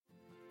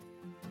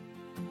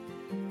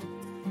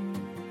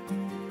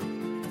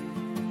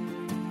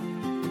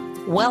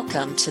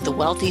Welcome to the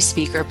Wealthy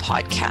Speaker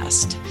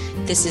Podcast.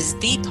 This is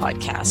the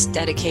podcast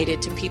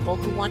dedicated to people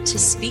who want to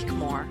speak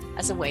more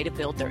as a way to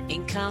build their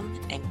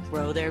income and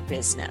grow their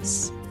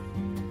business.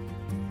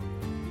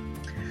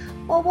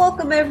 Well,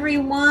 welcome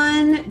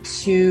everyone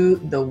to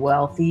the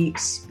Wealthy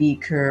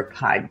Speaker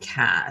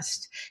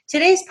Podcast.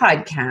 Today's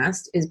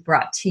podcast is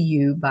brought to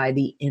you by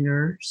the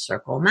Inner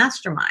Circle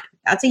Mastermind.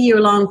 That's a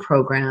year-long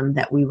program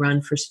that we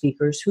run for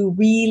speakers who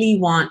really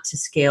want to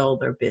scale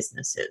their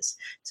businesses.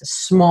 It's a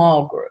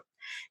small group.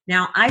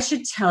 Now, I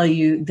should tell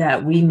you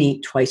that we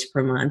meet twice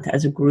per month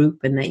as a group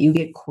and that you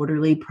get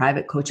quarterly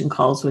private coaching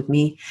calls with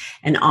me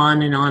and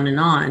on and on and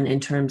on in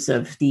terms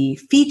of the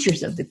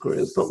features of the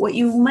group. But what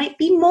you might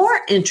be more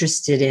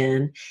interested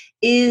in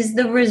is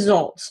the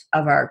results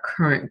of our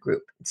current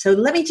group. So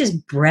let me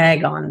just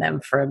brag on them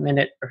for a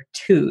minute or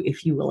two,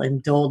 if you will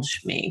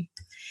indulge me.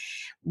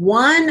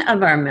 One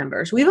of our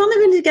members, we've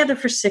only been together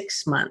for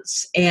 6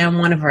 months, and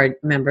one of our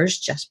members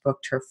just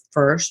booked her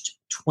first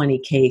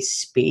 20K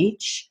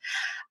speech.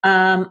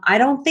 I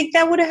don't think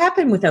that would have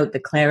happened without the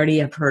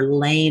clarity of her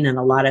lane and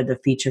a lot of the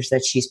features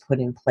that she's put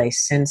in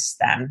place since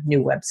then,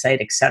 new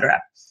website,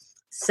 etc.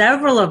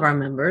 Several of our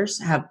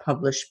members have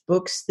published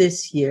books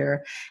this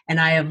year, and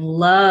I have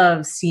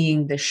loved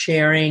seeing the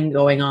sharing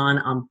going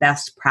on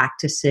best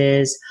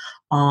practices,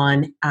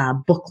 on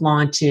book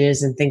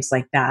launches and things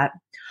like that.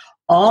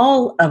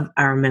 All of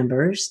our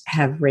members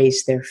have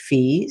raised their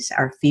fees.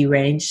 Our fee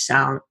range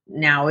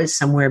now is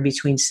somewhere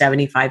between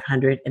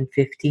 $7,500 and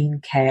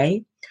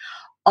 $15K.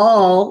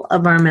 All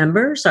of our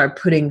members are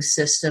putting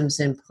systems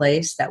in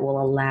place that will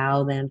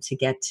allow them to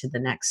get to the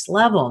next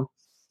level.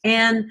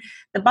 And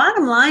the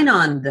bottom line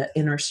on the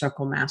Inner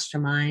Circle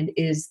Mastermind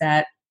is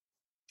that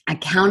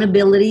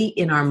accountability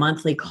in our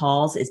monthly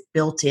calls is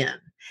built in.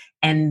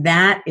 And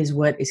that is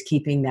what is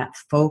keeping that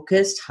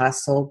focused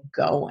hustle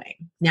going.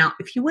 Now,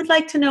 if you would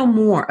like to know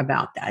more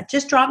about that,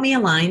 just drop me a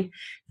line,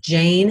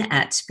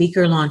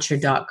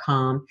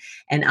 jane@speakerlauncher.com,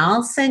 and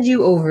I'll send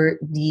you over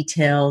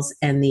details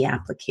and the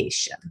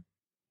application.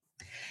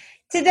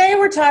 Today,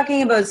 we're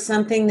talking about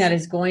something that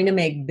is going to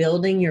make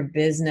building your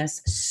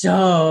business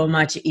so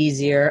much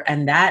easier,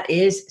 and that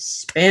is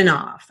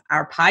spin-off.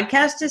 Our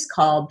podcast is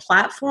called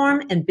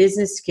Platform and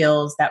Business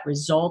Skills That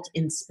Result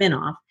in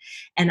Spin-Off,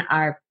 and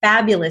our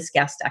fabulous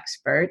guest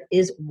expert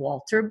is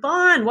Walter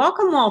Bond.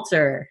 Welcome,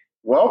 Walter.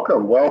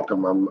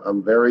 Welcome.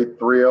 I'm very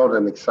thrilled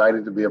and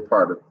excited to be a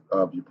part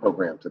of your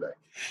program today.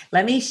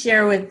 Let me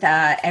share with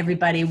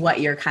everybody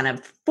what your kind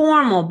of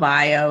formal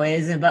bio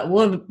is, but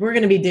we're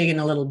going to be digging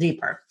a little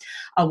deeper.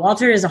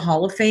 Walter is a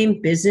Hall of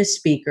Fame business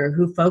speaker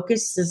who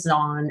focuses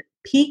on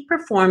peak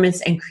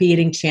performance and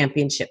creating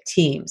championship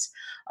teams.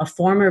 A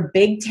former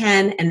Big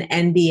Ten and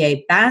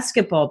NBA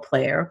basketball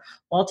player,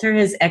 Walter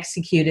has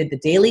executed the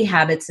daily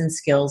habits and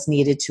skills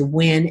needed to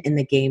win in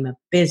the game of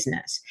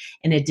business.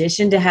 In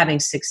addition to having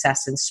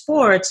success in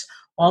sports,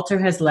 Walter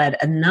has led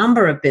a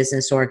number of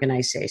business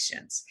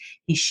organizations.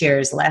 He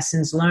shares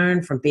lessons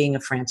learned from being a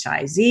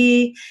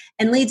franchisee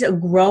and leads a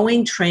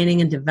growing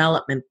training and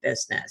development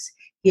business.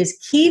 He has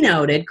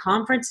keynoted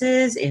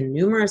conferences in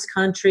numerous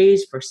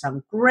countries for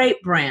some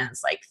great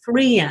brands like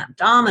 3M,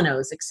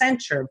 Domino's,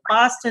 Accenture,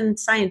 Boston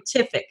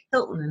Scientific,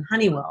 Hilton, and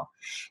Honeywell.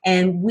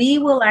 And we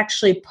will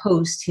actually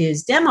post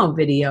his demo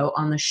video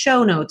on the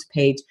show notes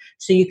page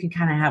so you can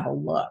kind of have a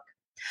look.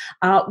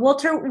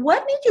 Walter,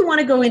 what made you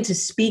want to go into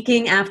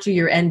speaking after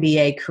your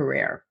NBA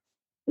career?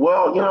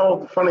 Well,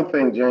 the funny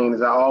thing, Jane,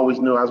 is I always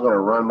knew I was going to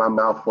run my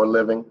mouth for a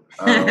living.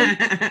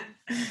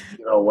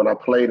 When I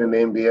played in the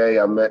NBA,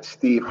 I met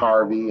Steve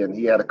Harvey, and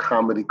he had a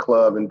comedy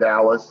club in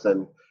Dallas,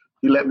 and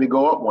he let me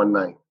go up one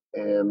night.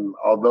 And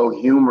although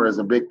humor is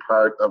a big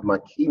part of my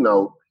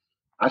keynote,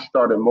 I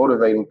started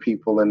motivating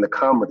people in the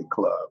comedy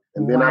club.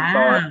 And then I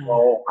thought,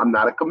 well, I'm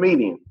not a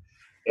comedian.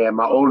 And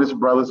my oldest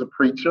brother's a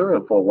preacher,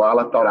 and for a while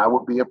I thought I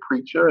would be a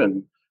preacher.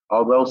 And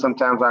although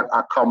sometimes I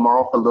come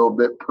off a little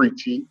bit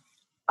preachy,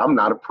 I'm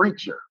not a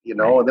preacher, Right.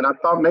 And then I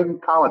thought maybe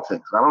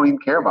politics. I don't even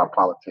care about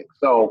politics.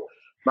 So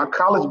my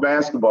college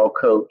basketball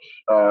coach,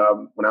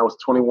 when I was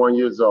 21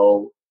 years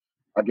old,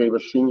 I gave a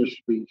senior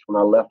speech when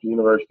I left the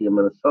University of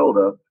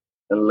Minnesota,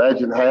 and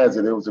legend has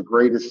it was the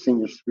greatest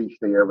senior speech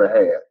they ever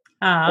had.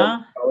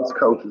 My college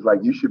coach was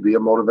like, you should be a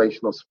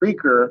motivational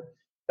speaker.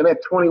 And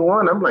at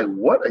 21, I'm like,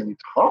 what are you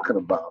talking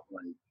about?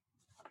 Like,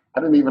 I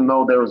didn't even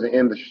know there was an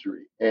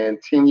industry. And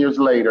 10 years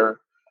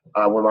later,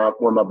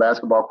 when my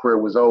basketball career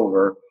was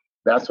over,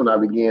 that's when I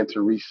began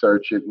to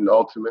research it and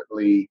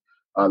ultimately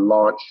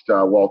launched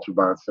Walter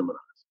Bond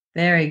Seminars.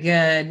 Very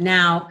good.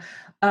 Now,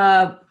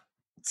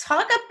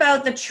 talk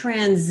about the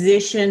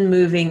transition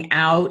moving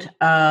out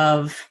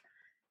of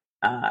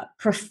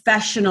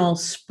professional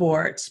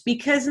sports,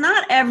 because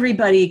not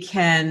everybody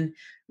can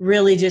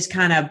really just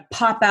kind of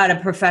pop out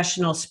of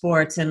professional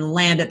sports and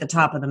land at the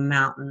top of the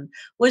mountain.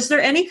 Was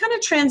there any kind of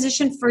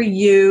transition for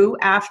you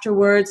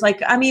afterwards?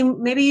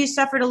 Maybe you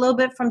suffered a little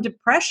bit from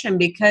depression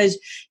because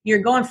you're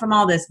going from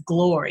all this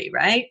glory,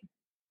 right?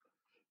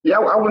 Yeah,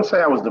 I wouldn't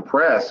say I was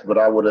depressed, but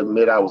I would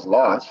admit I was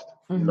lost.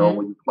 Mm-hmm.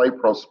 When you play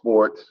pro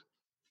sports,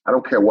 I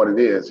don't care what it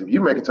is. If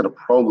you make it to the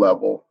pro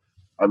level,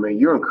 I mean,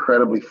 you're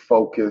incredibly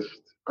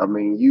focused. I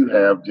mean, you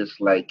have just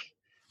like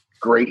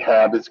great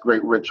habits,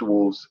 great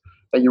rituals,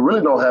 and you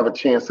really don't have a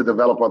chance to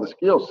develop other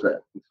skill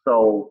sets.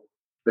 So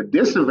the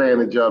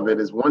disadvantage of it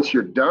is once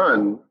you're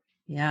done,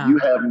 Yeah. you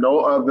have no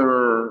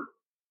other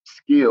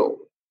skill.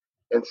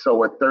 And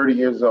so at 30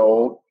 years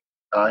old,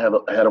 I had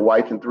a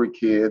wife and 3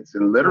 kids,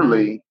 and Wow.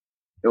 literally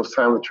it was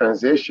time to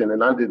transition,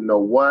 and I didn't know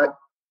what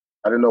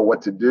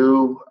to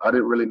do. I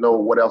didn't really know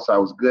what else I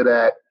was good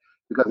at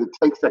because it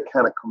takes that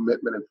kind of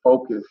commitment and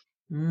focus,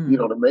 Mm.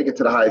 to make it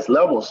to the highest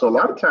level. So a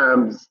lot of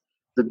times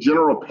the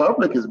general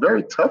public is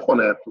very tough on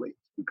athletes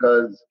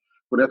because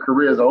when their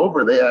career is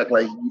over, they act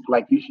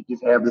like you should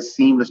just have this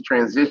seamless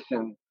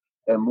transition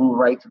and move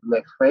right to the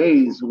next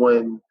phase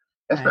when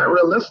that's not Right.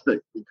 realistic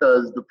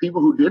because the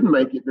people who didn't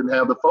make it didn't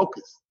have the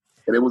focus.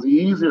 And it was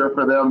easier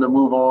for them to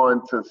move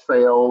on to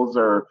sales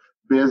or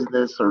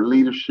business or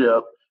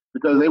leadership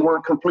because they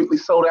weren't completely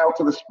sold out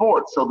to the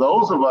sport. So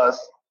those of us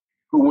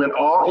who went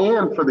all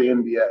in for the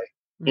NBA,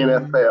 Mm.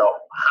 NFL,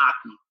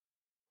 hockey,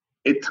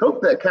 it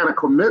took that kind of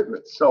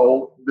commitment.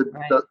 So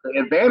Right. the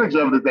advantage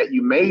of it is that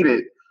you made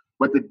it,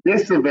 but the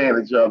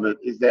disadvantage of it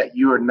is that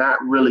you are not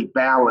really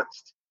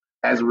balanced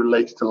as it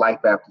relates to life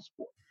after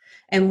sport.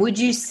 And would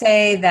you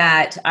say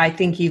that, I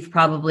think you've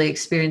probably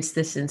experienced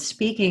this in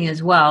speaking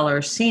as well,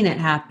 or seen it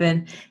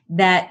happen,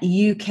 that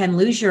you can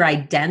lose your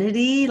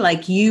identity?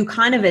 Like you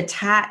kind of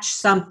attach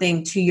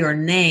something to your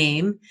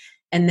name,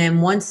 and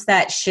then once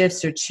that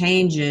shifts or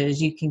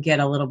changes, you can get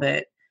a little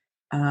bit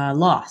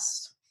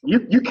lost.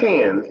 You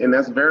can, and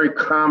that's very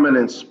common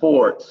in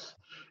sports.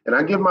 And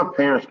I give my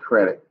parents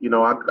credit.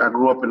 I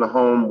grew up in a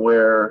home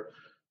where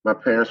my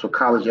parents were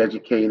college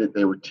educated,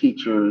 they were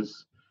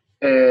teachers,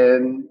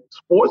 and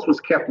sports was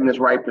kept in this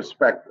right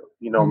perspective.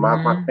 My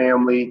Hmm.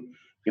 family,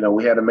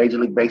 we had a Major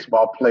League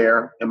Baseball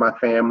player in my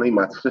family.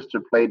 My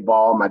sister played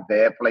ball, my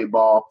dad played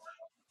ball.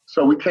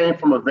 So we came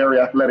from a very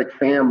athletic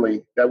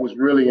family that was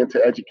really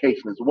into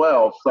education as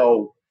well.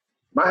 So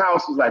my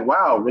house was like,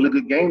 wow, really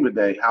good game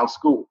today. How's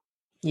school?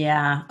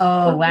 Yeah.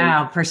 Oh, And wow.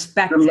 good luck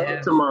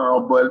Perspective.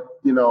 tomorrow, but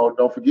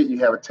don't forget you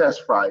have a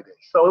test Friday.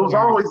 So it was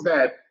Yes. always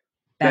that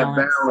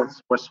Balance.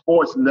 balance where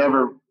sports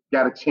never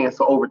got a chance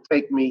to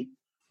overtake me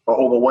or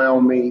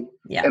overwhelm me.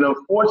 Yeah. And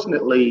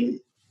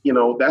unfortunately,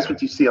 that's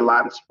what you see a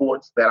lot in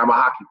sports, that I'm a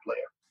hockey player.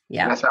 And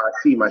Yeah. that's how I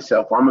see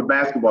myself. Or I'm a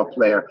basketball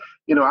player.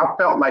 I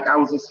felt like I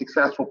was a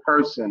successful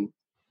person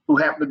who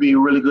happened to be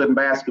really good in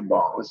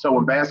basketball. And so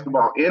when Mhm.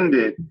 basketball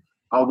ended,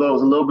 although it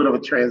was a little bit of a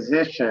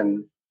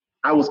transition,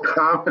 I was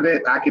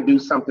confident I could do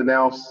something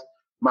else.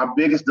 My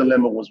biggest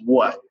dilemma was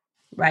what?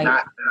 Right.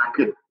 Not that I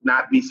could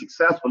not be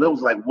successful. It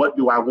was like, what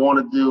do I want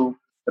to do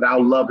that I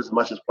love as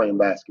much as playing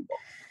basketball?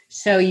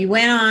 So you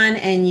went on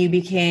and you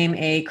became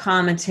a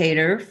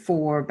commentator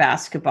for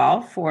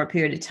basketball for a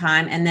period of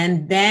time. And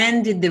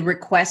then did the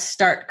requests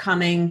start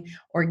coming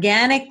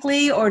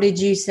organically, or did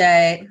you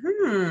say,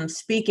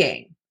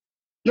 speaking?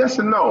 Yes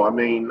and no. I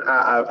mean,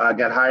 I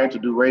got hired to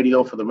do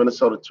radio for the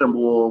Minnesota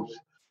Timberwolves.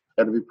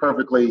 And to be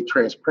perfectly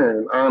transparent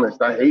and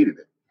honest, I hated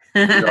it.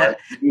 I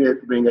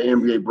hated being an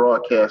NBA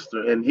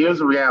broadcaster. And here's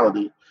the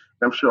reality.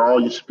 I'm sure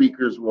all your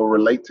speakers will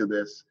relate to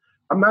this.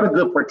 I'm not a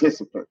good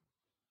participant.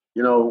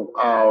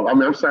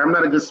 I'm sorry, I'm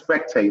not a good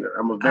spectator.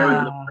 I'm a very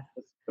good uh,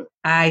 participant.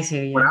 I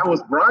hear When you. I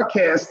was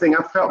broadcasting,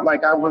 I felt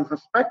like I was a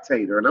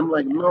spectator. And I'm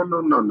like, no,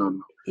 no, no, no, no.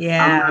 I'm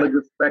Yeah. not a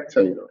good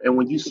spectator. And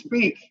when you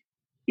speak,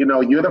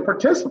 you're the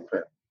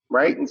participant,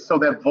 right? And so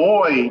that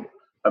void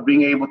of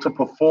being able to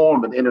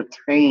perform and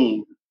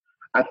entertain,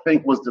 I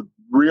think was the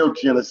real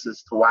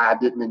genesis to why I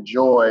didn't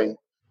enjoy,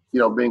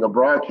 being a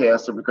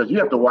broadcaster because you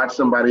have to watch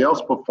somebody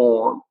else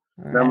perform.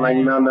 And I'm like,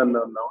 Right. no, no,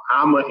 no, no.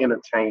 I'm an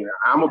entertainer.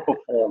 I'm a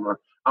performer.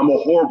 I'm a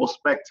horrible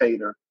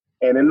spectator.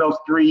 And in those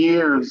 3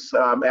 years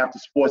after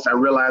sports, I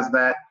realized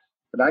that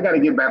I got to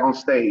get back on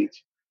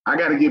stage. I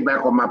got to get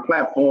back on my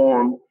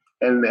platform.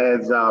 And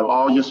as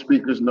all your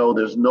speakers know,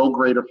 there's no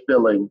greater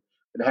feeling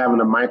than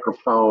having a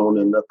microphone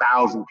and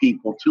 1,000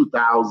 people,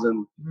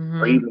 2,000, or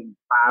Hmm. even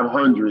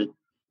 500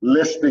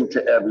 listening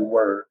to every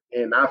word.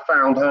 And I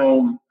found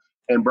home,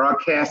 and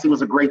broadcasting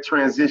was a great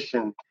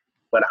transition.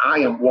 But I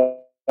am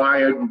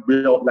wired and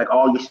built like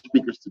all your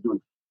speakers to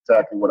do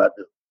exactly what I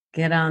do.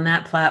 Get on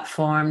that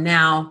platform.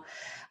 Now,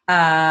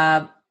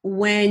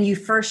 when you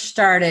first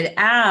started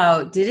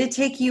out, did it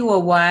take you a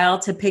while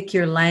to pick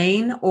your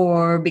lane,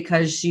 or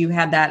because you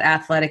had that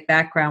athletic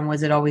background,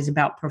 was it always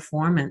about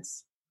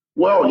performance?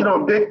 Well,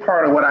 a big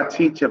part of what I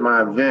teach at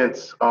my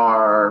events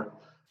are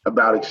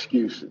about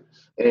excuses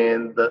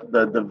and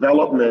the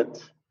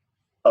development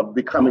of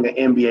becoming an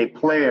NBA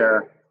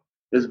player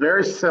is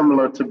very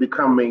similar to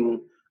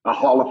becoming a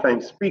Hall of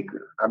Fame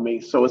speaker. I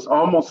mean, so it's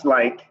almost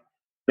like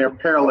they're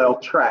parallel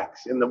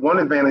tracks. And the one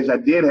advantage I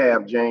did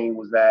have, Jane,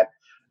 was that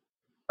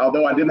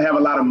although I didn't have a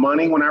lot of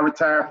money when I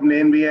retired from the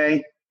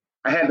NBA,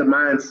 I had the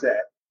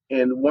mindset.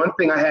 And one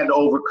thing I had to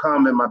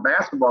overcome in my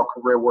basketball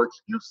career were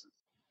excuses.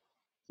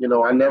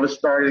 I never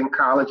started in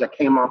college. I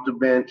came off the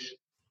bench.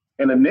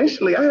 And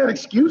initially I had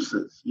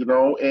excuses,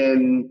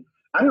 and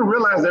I didn't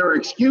realize they were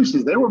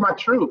excuses. They were my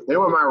truth. They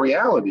were my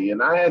reality.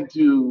 And I had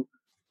to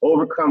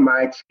overcome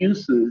my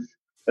excuses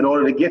in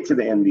order to get to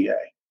the NBA.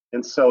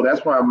 And so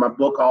that's why my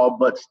book, All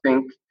But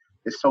Stink,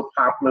 is so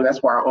popular.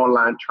 That's why our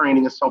online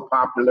training is so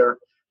popular.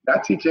 I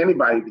teach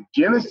anybody the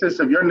genesis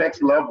of your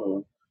next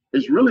level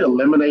is really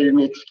eliminating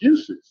the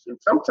excuses. And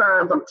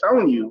sometimes I'm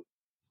telling you,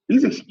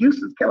 these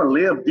excuses kind of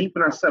live deep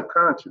in our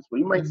subconscious. Well,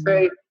 you might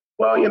say,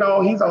 well,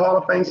 he's a Hall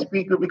of Fame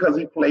speaker because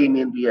he played in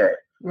the NBA.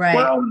 Right.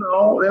 Well,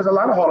 no, there's a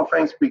lot of Hall of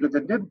Fame speakers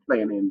that didn't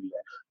play in the NBA.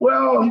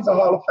 Well, he's a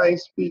Hall of Fame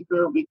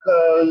speaker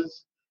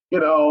because,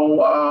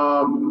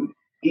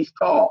 he's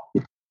tall.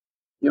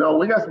 We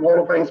got some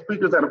Hall of Fame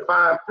speakers that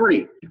are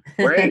 5'3",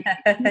 right?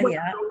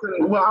 Yeah.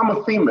 Well, I'm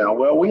a female.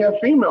 Well, we have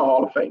female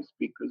Hall of Fame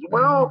speakers.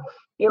 Well,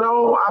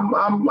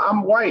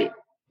 I'm white.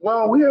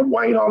 Well, we have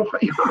white Hall of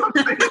Fame.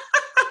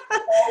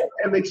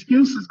 And the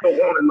excuses go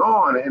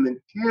on, and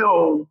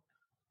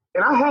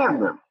and I have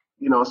them,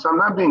 so I'm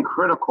not being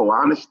critical.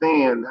 I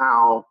understand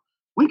how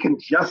we can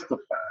justify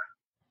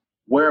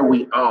where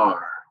we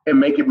are and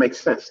make it make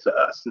sense to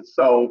us. And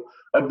so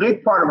a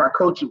big part of our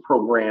coaching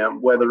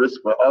program, whether it's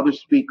for other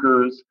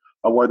speakers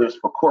or whether it's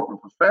for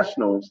corporate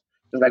professionals,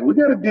 is like, we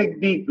got to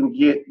dig deep and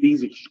get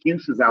these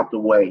excuses out the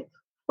way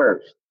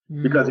first.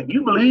 Because if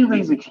you believe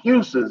these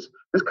excuses,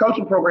 this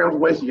coaching program is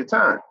wasting your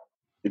time.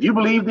 If you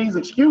believe these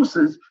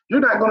excuses, you're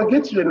not going to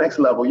get to your next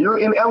level. You're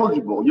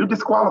ineligible. You're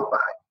disqualified.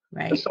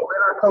 Right. And so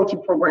in our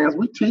coaching programs,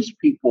 we teach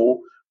people,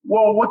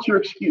 well, what's your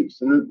excuse?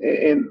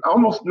 And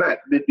almost not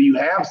that you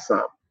have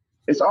some.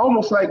 It's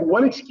almost like,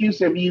 what excuse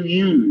have you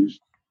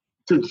used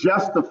to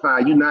justify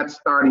you not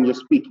starting your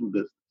speaking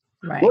business?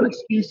 Right. What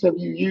excuse have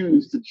you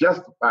used to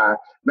justify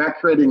not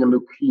creating a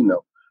new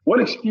keynote? What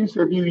excuse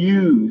have you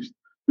used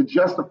to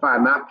justify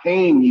not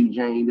paying you,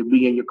 Jane, to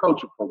be in your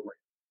coaching program?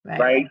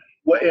 Right?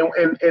 Well,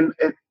 and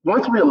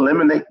once we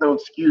eliminate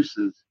those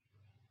excuses,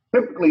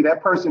 typically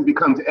that person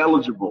becomes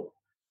eligible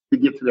to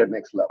get to their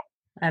next level.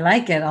 I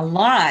like it a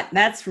lot.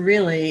 That's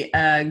really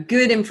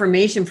good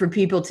information for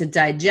people to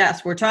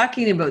digest. We're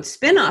talking about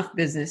spin-off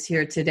business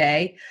here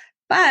today,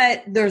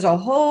 but there's a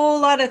whole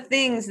lot of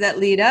things that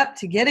lead up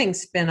to getting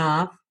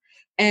spin-off.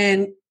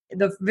 And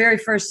the very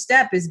first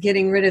step is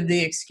getting rid of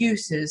the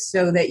excuses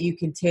so that you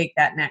can take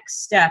that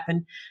next step.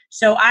 And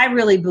so I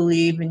really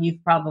believe, and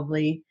you've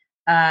probably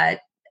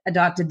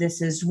adopted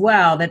this as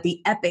well, that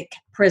the epic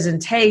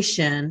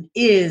presentation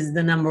is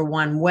the number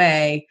one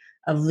way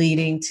of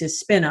leading to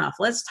spin-off.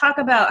 Let's talk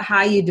about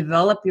how you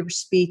develop your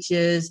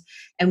speeches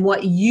and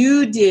what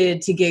you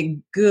did to get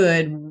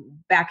good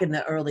back in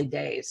the early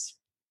days.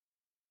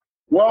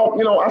 Well,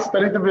 I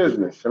studied the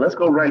business, and let's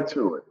go right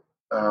to it.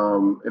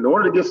 In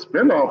order to get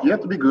spin-off, you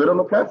have to be good on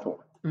the platform.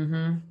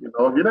 Mm-hmm. If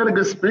you're not a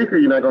good speaker,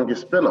 you're not going to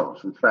get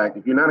spin-offs. In fact,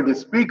 if you're not a good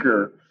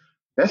speaker,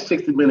 that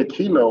 60-minute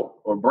keynote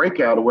or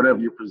breakout or whatever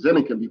you're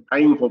presenting can be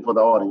painful for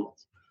the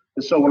audience.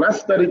 And so when I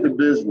studied the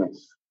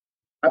business,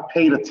 I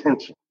paid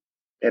attention.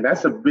 And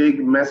that's a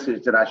big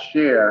message that I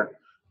share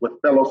with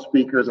fellow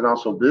speakers and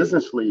also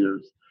business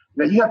leaders,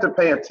 that you have to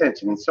pay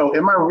attention. And so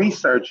in my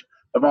research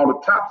of all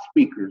the top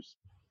speakers,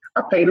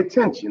 I paid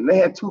attention. They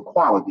had two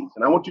qualities,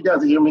 and I want you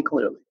guys to hear me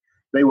clearly.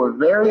 They were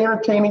very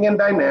entertaining and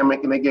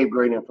dynamic, and they gave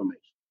great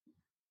information.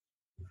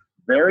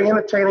 Very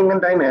entertaining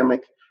and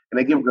dynamic, and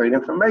they give great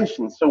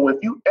information. So if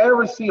you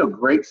ever see a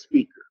great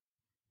speaker,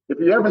 if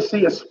you ever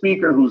see a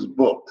speaker who's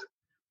booked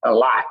a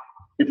lot,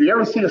 if you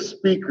ever see a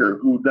speaker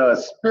who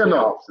does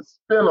spin-offs and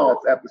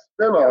spin-offs after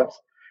spin-offs,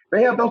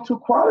 they have those two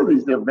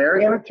qualities. They're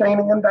very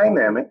entertaining and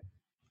dynamic.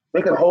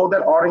 They can hold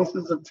that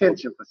audience's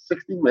attention for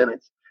 60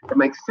 minutes and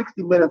make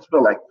 60 minutes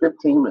feel like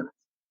 15 minutes.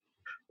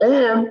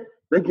 And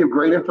they give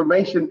great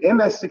information in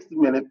that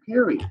 60-minute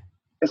period.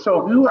 And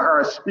so if you are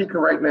a speaker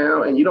right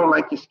now and you don't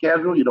like your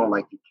schedule, you don't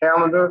like your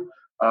calendar,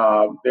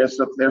 there's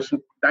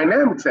some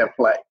dynamics at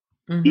play.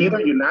 Mm-hmm. Either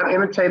you're not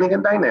entertaining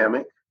and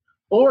dynamic,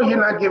 or you're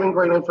not giving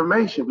great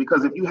information,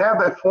 because if you have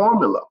that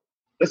formula,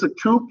 it's a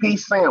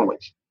two-piece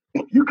sandwich.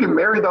 If you can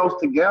marry those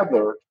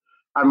together,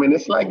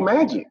 it's like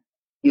magic,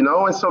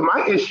 And so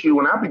my issue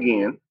when I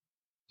began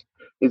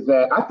is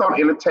that I thought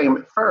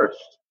entertainment first.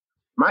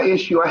 My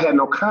issue, I had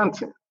no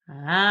content.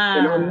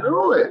 And I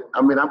knew it.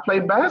 I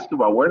played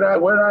basketball. Where did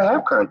I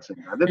have content?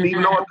 I didn't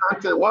even know what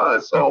content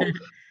was. So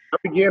I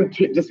began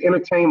to just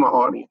entertain my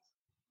audience.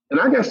 And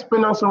I got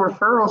spin-offs and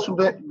referrals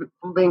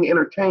from being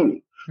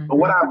entertaining. Mm-hmm. But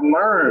what I've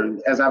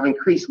learned as I've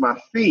increased my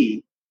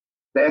fee,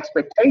 the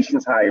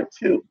expectation's higher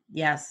too.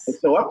 Yes. And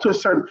so up to a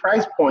certain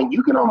price point,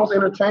 you can almost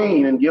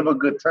entertain and give a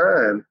good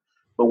time.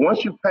 But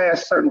once you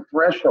pass certain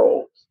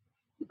thresholds,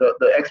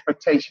 the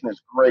expectation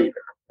is greater.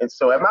 And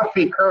so at my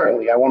fee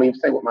currently, I won't even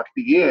say what my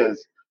fee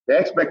is, the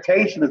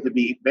expectation is to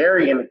be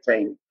very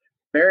entertaining,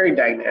 very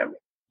dynamic,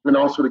 and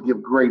also to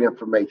give great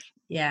information.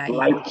 Yeah.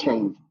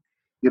 Life-changing,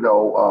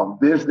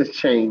 business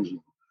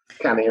changing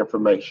kind of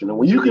information. And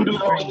when you can do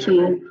those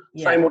two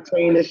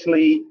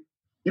simultaneously,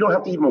 you don't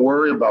have to even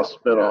worry about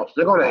spin-offs.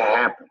 They're going to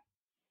happen.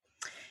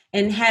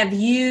 And have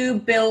you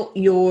built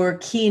your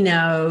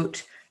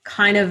keynote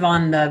kind of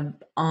on the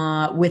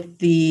with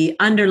the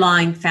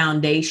underlying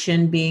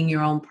foundation being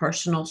your own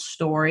personal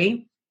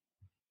story?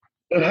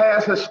 It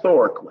has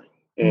historically.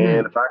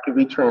 And if I could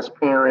be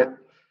transparent,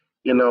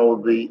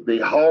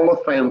 the Hall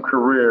of Fame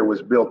career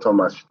was built on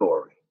my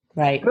story.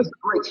 Right. And it's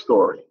a great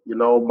story.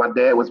 My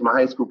dad was my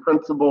high school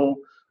principal.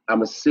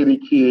 I'm a city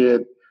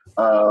kid.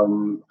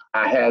 I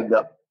had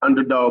the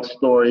underdog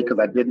story because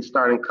I didn't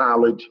start in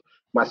college.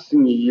 My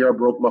senior year, I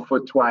broke my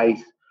foot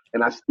twice,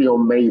 and I still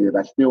made it.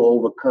 I still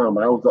overcome.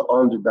 I was the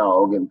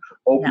underdog. And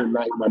opening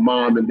night, my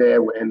mom and dad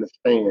were in the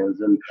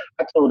stands. And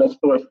I told that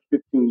story for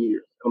 15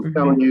 years. I'm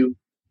telling you,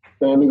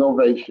 standing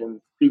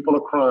ovations, people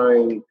are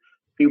crying,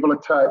 people are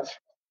touched,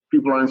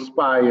 people are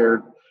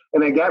inspired.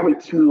 And it got me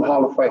to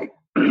Hall of Fame.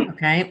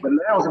 Okay. But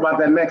now it's about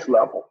that next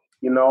level.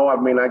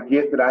 I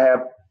get that I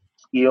have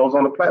skills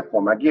on the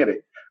platform. I get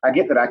it. I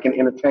get that I can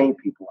entertain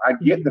people. I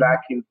get that I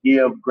can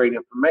give great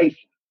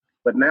information.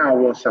 But now I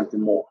want something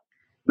more.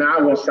 Now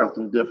I want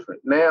something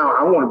different. Now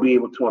I want to be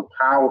able to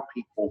empower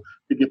people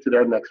to get to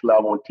their next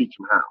level and teach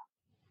them how.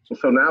 And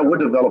so now we're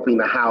developing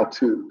the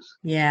how-tos.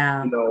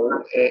 Yeah.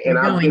 And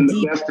I've been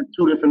the best in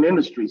 2 different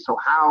industries. So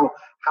how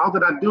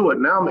did I do it?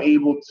 Now I'm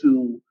able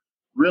to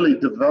really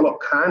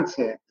develop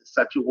content in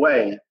such a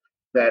way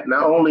that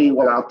not only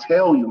will I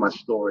tell you my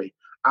story,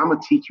 I'm going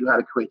to teach you how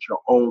to create your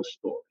own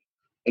story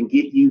and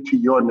get you to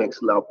your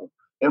next level.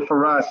 And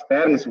for us,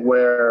 that is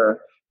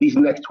where these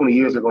next 20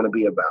 years are going to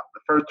be about. The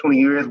first 20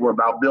 years were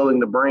about building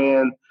the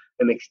brand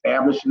and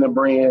establishing the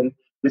brand.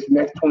 This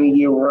next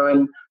 20-year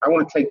run, I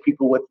want to take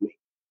people with me.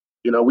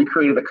 We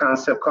created a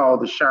concept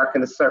called the shark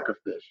and the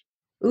suckerfish.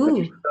 If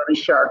you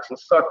study sharks and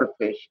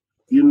suckerfish,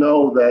 you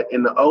know that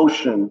in the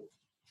ocean,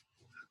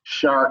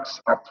 sharks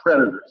are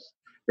predators.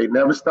 They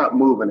never stop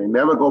moving. They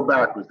never go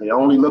backwards. They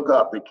only look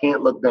up. They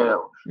can't look down.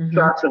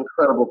 Sharks are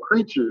incredible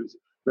creatures.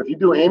 But if you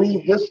do any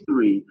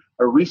history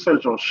or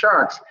research on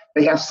sharks,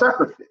 they have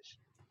suckerfish.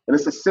 And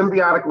it's a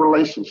symbiotic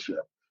relationship.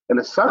 And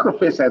the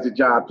suckerfish has a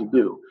job to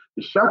do.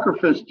 The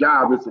suckerfish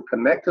job is to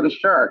connect to the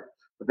shark,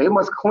 but they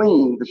must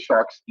clean the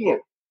shark's skin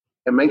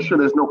and make sure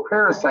there's no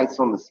parasites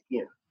on the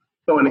skin.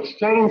 So in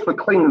exchange for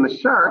cleaning the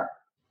shark,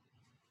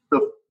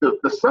 the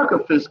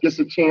suckerfish gets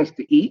a chance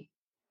to eat,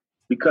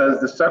 because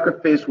the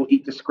suckerfish will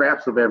eat the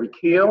scraps of every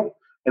kill,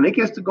 and it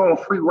gets to go on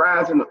free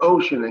rides in the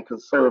ocean and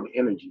conserve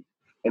energy.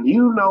 And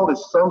you know that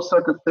some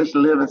suckerfish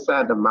live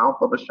inside the mouth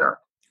of a shark?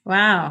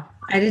 Wow,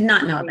 I did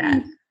not know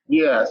that.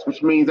 Yes,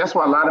 which means that's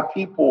why a lot of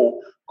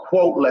people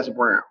quote Les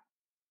Brown,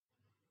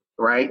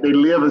 right? They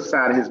live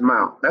inside his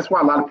mouth. That's why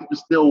a lot of people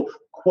still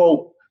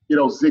quote,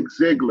 Zig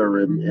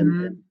Ziglar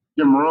and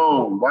Jim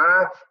Rohn.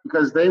 Why?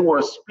 Because they were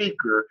a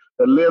speaker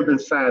that lived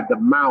inside the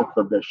mouth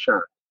of their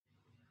shark.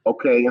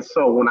 Okay, and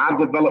so when I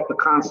developed the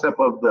concept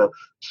of the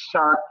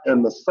shark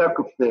and the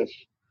suckerfish,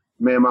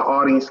 man, my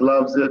audience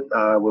loves it.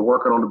 We're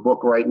working on the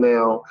book right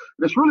now.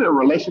 It's really a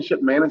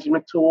relationship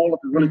management tool, if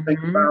you really think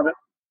about it,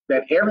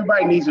 that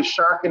everybody needs a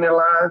shark in their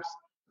lives.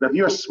 But if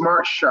you're a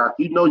smart shark,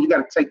 you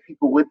got to take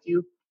people with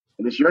you,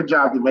 and it's your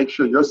job to make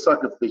sure your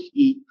suckerfish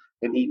eat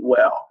and eat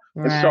well.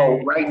 Right. And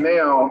so right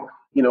now,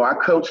 I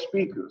coach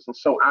speakers, and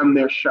so I'm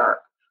their shark.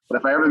 But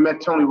if I ever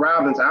met Tony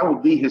Robbins, I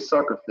would be his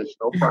suckerfish,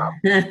 no problem.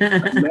 If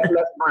I met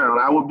Les Brown,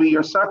 I would be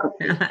your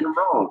suckerfish. You're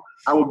wrong.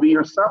 I would be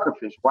your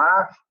suckerfish.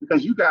 Why?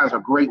 Because you guys are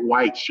great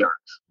white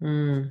sharks,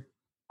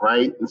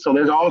 right? And so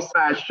there's all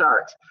size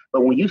sharks.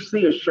 But when you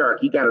see a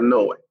shark, you got to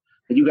know it.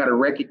 And you got to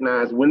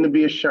recognize when to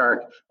be a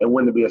shark and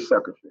when to be a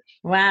suckerfish.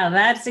 Wow,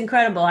 that's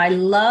incredible. I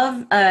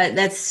love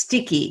that's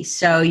sticky.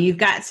 So you've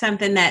got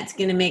something that's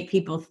going to make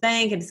people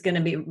think, and it's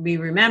going to be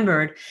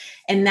remembered.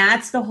 And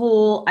that's the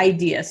whole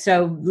idea.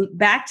 So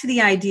back to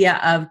the idea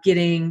of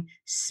getting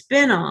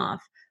spinoff.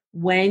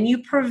 When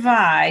you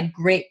provide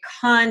great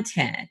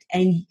content,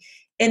 and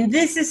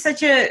this is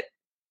such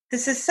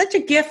a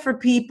gift for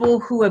people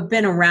who have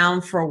been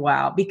around for a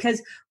while,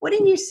 because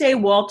wouldn't you say,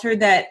 Walter,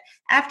 that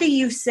after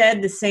you've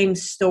said the same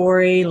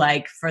story,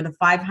 like for the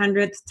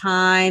 500th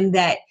time,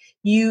 that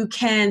you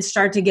can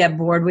start to get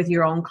bored with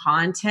your own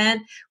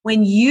content?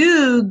 When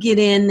you get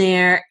in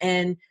there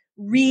and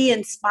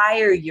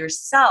re-inspire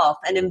yourself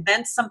and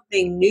invent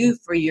something new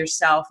for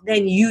yourself,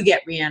 then you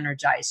get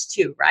re-energized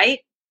too, right?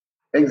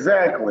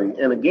 Exactly.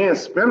 And again,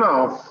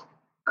 spinoffs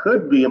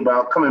could be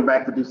about coming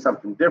back to do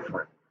something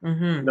different.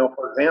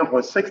 For example,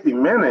 in 60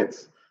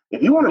 Minutes,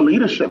 if you want a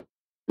leadership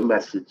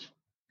message,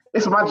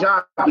 it's my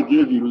job to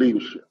give you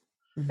leadership.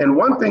 And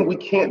one thing we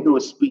can't do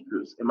as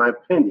speakers, in my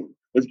opinion,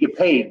 is get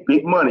paid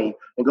big money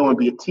and go and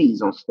be a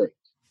tease on stage.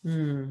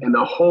 And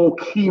the whole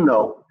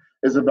keynote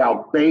is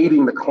about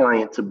baiting the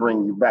client to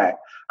bring you back.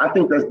 I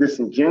think that's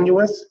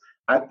disingenuous.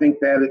 I think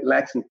that it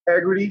lacks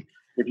integrity.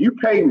 If you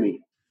pay me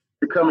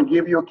to come and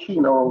give you a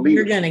keynote on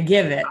leadership, you're going to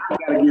give it. I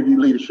got to give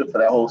you leadership for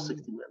that whole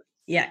 60 minutes.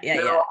 Yeah.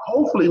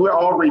 Hopefully we're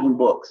all reading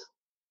books.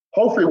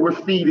 Hopefully we're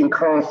feeding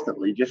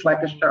constantly, just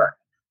like a shark.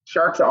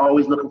 Sharks are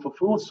always looking for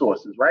food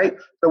sources, right?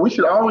 So we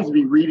should always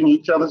be reading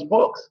each other's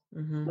books.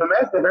 Imagine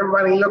if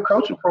everybody in your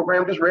coaching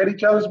program just read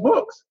each other's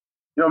books.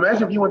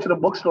 Imagine if you went to the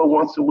bookstore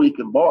once a week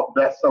and bought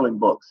best-selling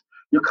books.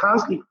 You're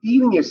constantly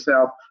feeding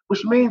yourself,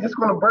 which means it's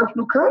going to birth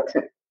new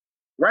content,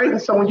 right?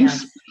 And so when you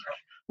speak,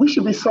 we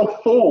should be so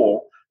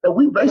full that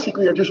we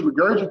basically are just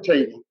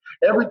regurgitating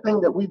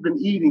everything that we've been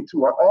eating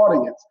to our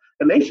audience.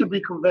 And they should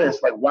be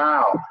convinced, like,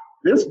 wow,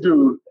 this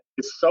dude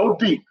is so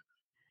deep.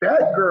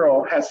 That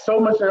girl has so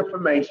much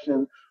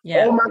information.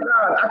 Yeah. Oh my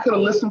God, I could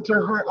have listened to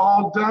her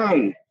all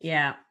day.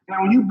 Yeah.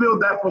 Now, when you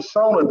build that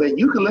persona that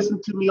you can listen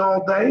to me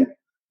all day,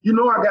 you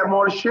know I got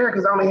more to share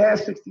because I only had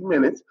 60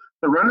 minutes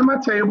to run to my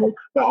table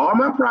for all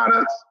my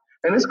products.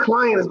 And this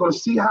client is going to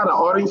see how the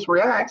audience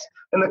reacts.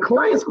 And the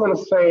client's going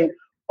to say,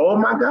 oh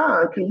my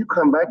God, can you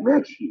come back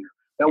next year?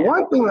 Now,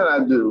 one thing that I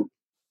do,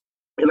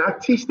 and I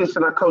teach this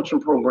in our coaching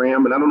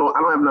program, and I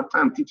don't have enough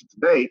time to teach it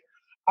today,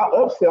 I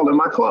upsell in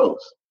my close.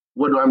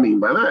 What do I mean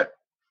by that?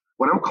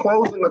 When I'm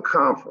closing a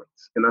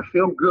conference and I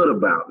feel good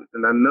about it,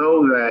 and I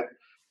know that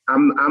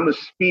I'm the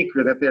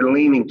speaker that they're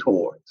leaning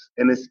towards,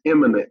 and it's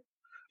imminent,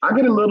 I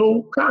get a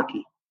little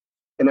cocky.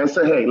 And I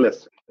say, hey,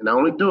 listen, and I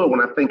only do it when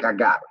I think I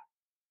got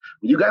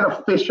it. You got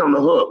a fish on the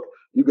hook.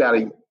 You got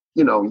to,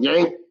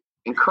 yank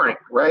and crank,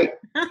 right?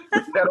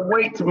 But you got to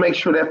wait to make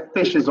sure that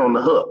fish is on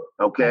the hook,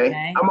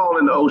 okay? I'm all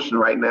in the ocean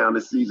right now in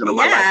this season of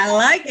my life. Yeah, I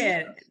like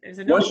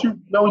it. Once you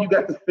know you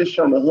got the fish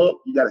on the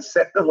hook, you got to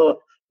set the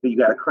hook, then you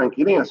got to crank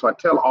it in. So I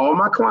tell all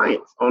my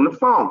clients on the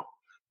phone,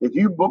 if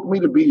you book me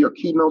to be your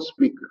keynote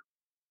speaker,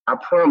 I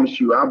promise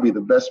you I'll be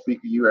the best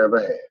speaker you ever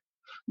had.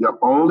 Your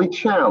only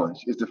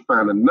challenge is to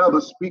find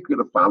another speaker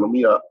to follow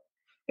me up.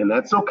 And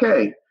that's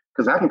okay,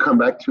 because I can come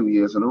back 2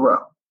 years in a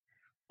row.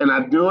 And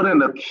I do it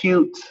in a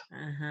cute,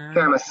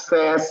 kind of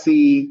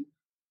sassy,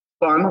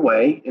 fun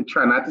way, and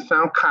try not to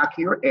sound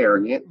cocky or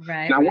arrogant.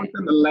 Right, and I want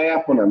them to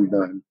laugh when I'm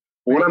done.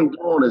 But what I'm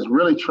doing is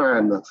really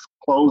trying to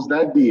close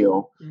that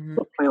deal,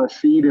 but plant a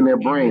seed in their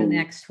brain. The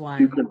next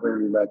one. You can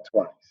bring me back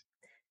twice.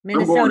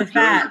 Minnesota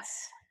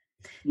Fats.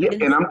 Yeah,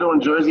 and I'm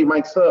doing Jersey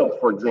Mike Sub,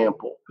 for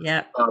example.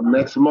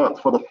 Next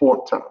month for the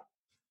 4th time.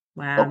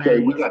 Wow. Okay,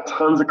 nice. we got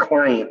tons of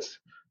clients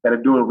that are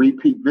doing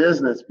repeat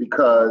business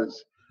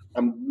because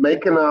I'm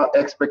making an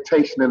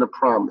expectation and a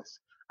promise.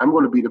 I'm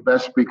going to be the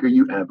best speaker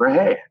you ever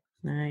had.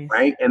 Nice.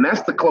 Right? And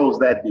that's to close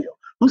that deal.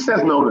 Who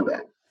says no to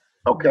that?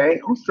 Okay?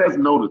 Who says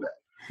no to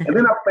that? And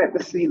then I plant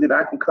the seed that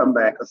I can come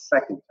back a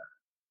second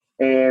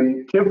time.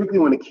 And typically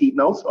when the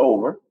keynote's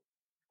over,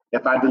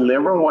 if I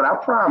deliver on what I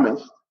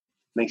promised,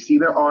 and they see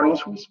their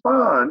audience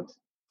respond,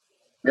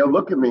 they'll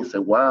look at me and say,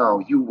 wow,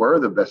 you were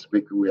the best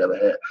speaker we ever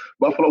had.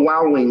 Buffalo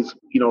Wild Wings,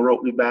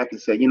 wrote me back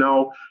and said,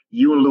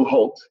 you and Lou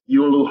Holtz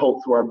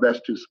were our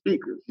best 2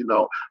 speakers.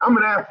 I'm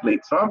an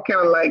athlete, so I'm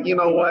kind of like, you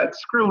know what,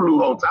 screw Lou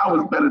Holtz. I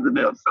was better than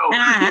them. So,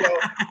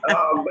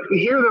 but to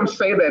hear them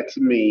say that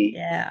to me,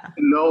 to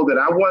know that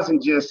I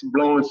wasn't just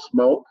blowing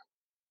smoke,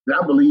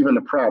 that I believe in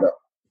the product.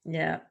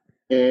 Yeah.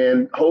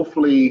 And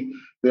hopefully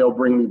they'll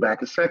bring me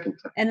back a second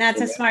time. And that's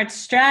a smart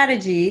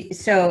strategy.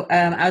 So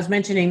I was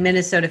mentioning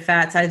Minnesota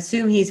Fats. I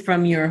assume he's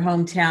from your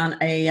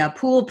hometown, a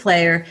pool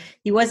player.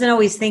 He wasn't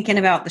always thinking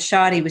about the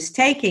shot he was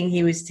taking.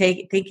 He was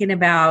thinking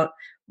about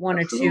 1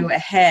 or 2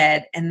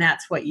 ahead. And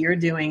that's what you're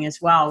doing as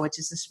well, which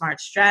is a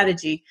smart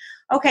strategy.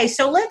 Okay,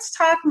 so let's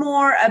talk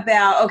more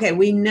about,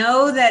 we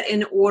know that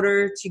in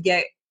order to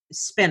get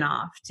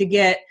spinoff, to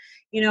get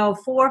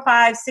 4,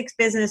 5, 6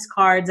 business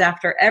cards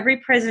after every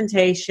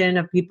presentation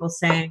of people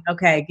saying,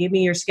 okay, give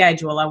me your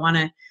schedule. I want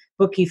to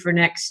book you for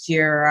next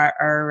year,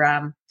 or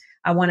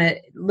I want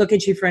to look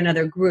at you for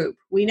another group.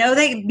 We know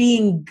that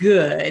being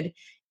good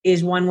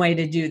is one way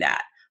to do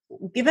that.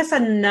 Give us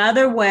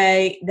another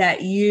way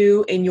that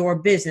you in your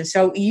business.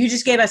 So you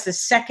just gave us the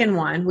second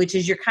one, which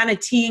is you're kind of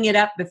teeing it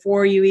up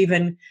before you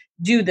even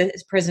do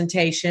this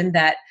presentation,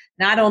 that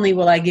not only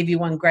will I give you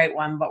one great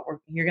one, but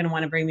you're going to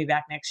want to bring me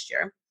back next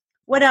year.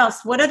 What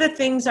else? What other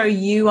things are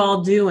you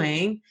all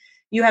doing?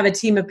 You have a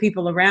team of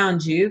people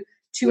around you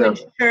to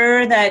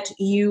ensure that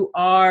you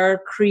are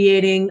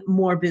creating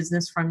more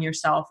business from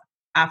yourself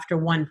after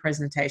one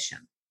presentation.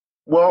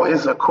 Well,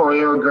 it's a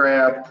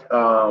choreographed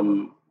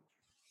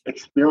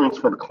experience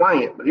for the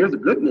client. But here's the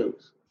good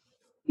news.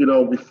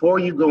 Before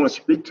you go and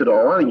speak to the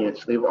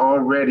audience, they've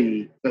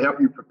already, to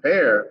help you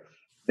prepare,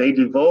 they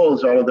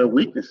divulge all of their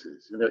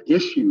weaknesses and their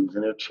issues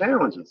and their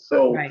challenges.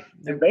 So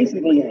they're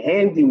basically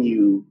handing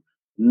you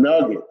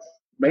nuggets,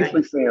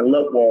 basically saying,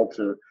 look,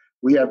 Walter,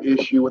 we have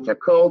issue with our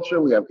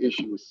culture, we have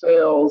issue with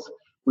sales,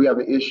 we have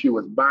an issue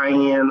with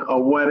buy-in,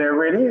 or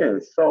whatever it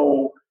is.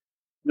 So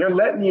they're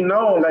letting you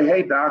know, like,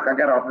 hey, doc, I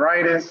got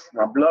arthritis,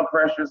 my blood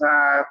pressure's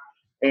high,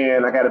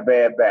 and I got a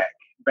bad back,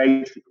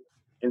 basically.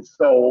 And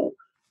so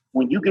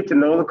when you get to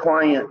know the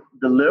client,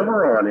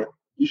 deliver on it,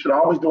 you should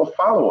always do a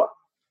follow-up,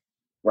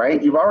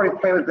 right? You've already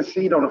planted the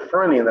seed on the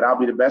front end that I'll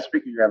be the best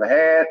speaker you ever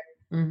had.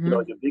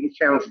 Your biggest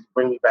challenge is to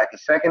bring me back a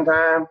second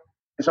time.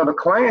 And so the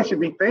client should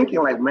be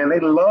thinking like, man, they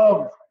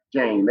love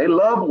Jane. They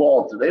love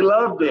Walter. They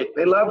love Dick.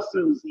 They love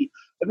Susie.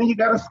 And then you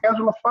got to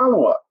schedule a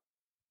follow-up.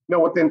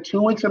 Within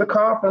 2 weeks of the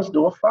conference,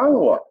 do a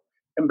follow-up.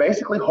 And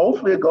basically,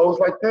 hopefully it goes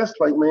like this.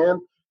 Like, man,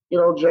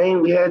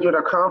 Jane, we had you at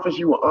our conference.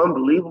 You were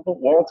unbelievable.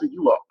 Walter,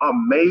 you were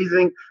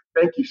amazing.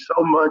 Thank you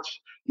so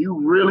much. You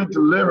really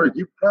delivered.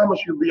 You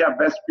promised you'd be our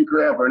best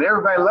speaker ever, and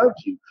everybody loved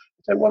you.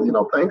 I said,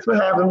 well, thanks for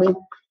having me.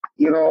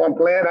 I'm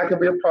glad I could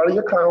be a part of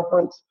your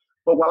conference.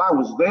 But while I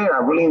was there,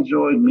 I really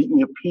enjoyed meeting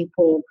your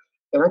people.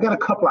 And I got a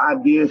couple of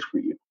ideas for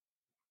you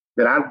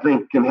that I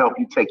think can help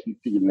you take you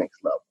to your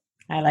next level.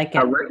 I like it.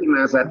 I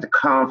recognize at the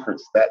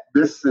conference that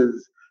this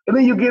is, and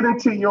then you get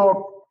into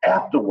your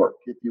after work,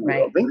 if you will.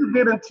 Right. Then you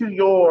get into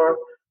your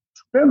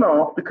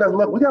spinoff because,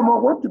 look, we got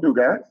more work to do,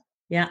 guys.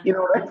 Yeah.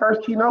 That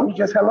first keynote was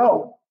just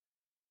hello.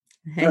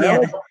 Yeah.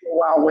 Hello,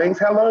 Wild Wings.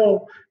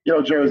 Hello,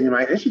 Jersey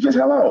Mike. This is just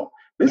hello.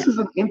 This is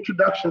an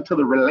introduction to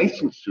the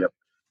relationship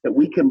that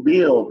we can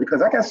build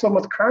because I got so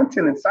much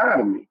content inside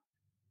of me.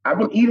 I've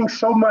been eating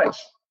so much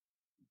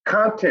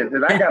content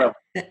that I got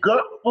a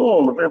gut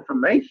full of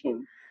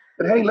information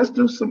that, hey, let's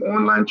do some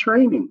online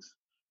trainings.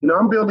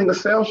 I'm building a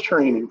sales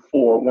training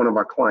for one of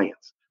our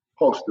clients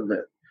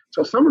post-event.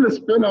 So some of the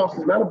spinoffs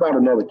is not about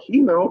another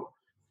keynote.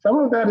 Some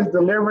of that is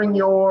delivering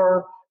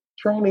your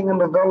training and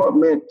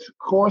development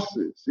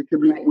courses. It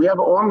could be, we have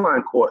an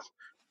online course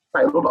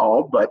titled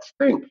All But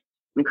Stink.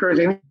 We encourage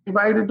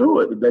anybody to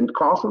do it. It doesn't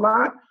cost a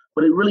lot,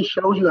 but it really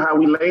shows you how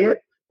we lay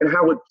it and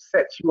how it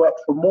sets you up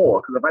for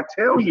more. Because if I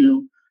tell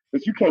you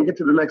that you can't get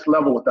to the next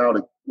level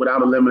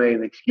without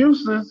eliminating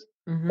excuses,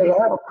 they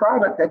have a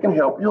product that can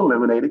help you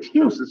eliminate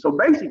excuses. So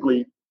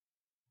basically,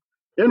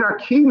 in our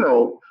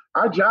keynote,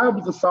 our job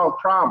is to solve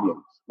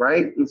problems,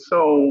 right? And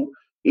so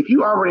if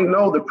you already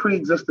know the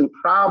pre-existing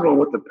problem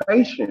with the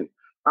patient,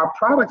 our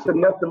products are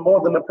nothing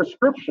more than a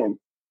prescription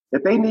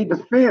that they need to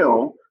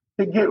fill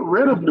to get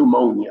rid of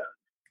pneumonia.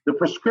 The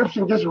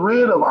prescription gets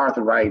rid of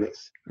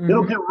arthritis.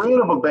 It'll get rid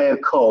of a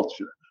bad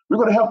culture. We're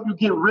going to help you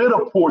get rid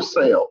of poor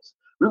sales.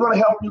 We're going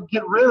to help you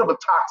get rid of a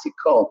toxic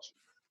culture.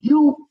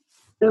 You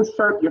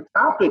insert your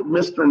topic,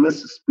 Mr. and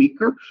Mrs.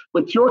 Speaker,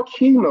 but your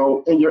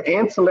keynote and your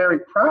ancillary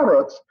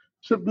products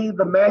should be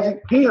the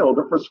magic pill,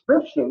 the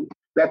prescription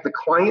that the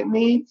client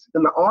needs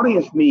and the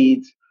audience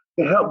needs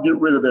to help get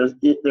rid of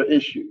their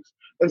issues.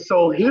 And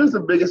so here's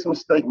the biggest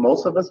mistake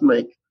most of us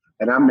make,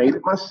 and I made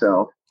it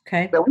myself,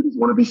 that we just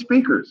want to be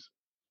speakers.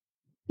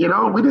 We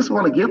just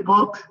want to get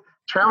booked,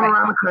 travel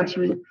around the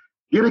country,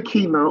 get a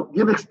keynote,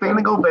 get a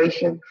standing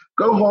ovation,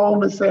 go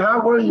home and say,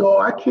 how were you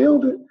all? I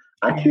killed it.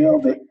 I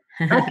killed it.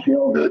 I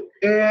killed it.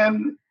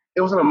 And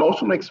it was an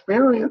emotional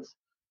experience,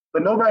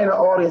 but nobody in the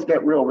audience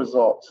got real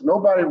results.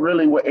 Nobody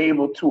really were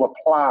able to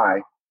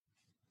apply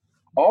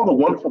all the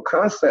wonderful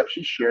concepts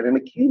she shared in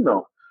the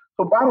keynote.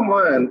 So bottom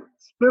line,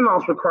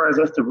 spinoffs requires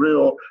us to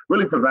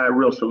really provide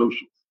real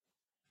solutions.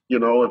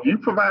 If you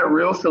provide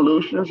real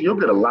solutions, you'll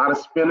get a lot of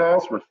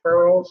spinoffs,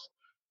 referrals.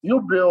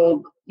 You'll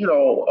build,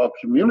 a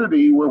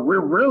community where we're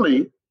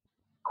really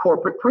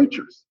corporate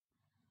preachers.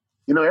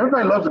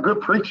 Everybody loves a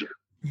good preacher,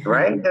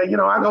 right? I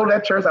go to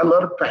that church. I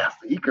love the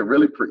pastor. He can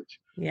really preach.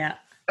 Yeah.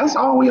 That's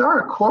all we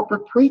are,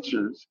 corporate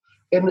preachers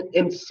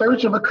in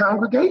search of a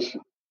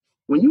congregation.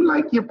 When you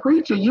like your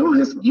preacher, you'll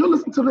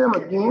listen to them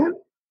again.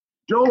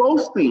 Joel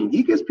Osteen,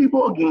 he gets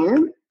people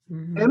again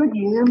and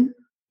again.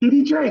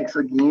 T.D. Jakes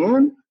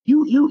again.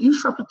 You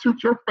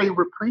substitute your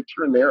favorite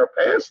preacher in there, a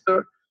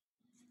pastor.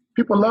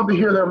 People love to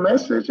hear their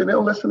message, and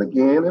they'll listen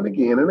again and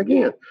again and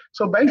again.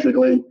 So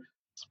basically,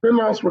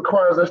 spinoffs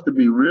requires us to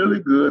be really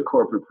good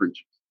corporate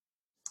preachers.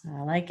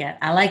 I like it.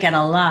 I like it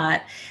a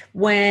lot.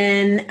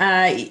 When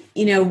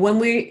when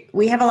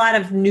we have a lot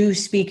of new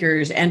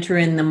speakers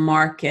entering the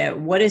market,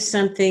 what is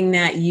something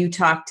that you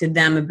talk to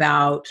them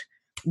about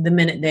the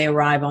minute they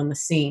arrive on the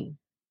scene?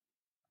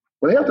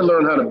 Well, they have to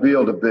learn how to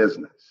build a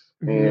business.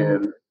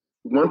 And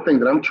one thing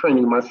that I'm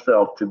training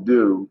myself to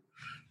do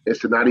is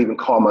to not even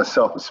call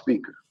myself a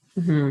speaker.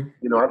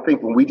 I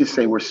think when we just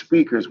say we're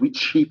speakers, we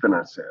cheapen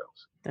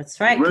ourselves. That's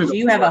right, because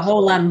you have a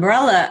whole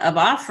umbrella of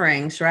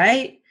offerings,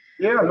 right?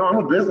 Yeah, no, I'm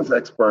a business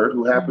expert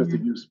who happens to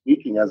use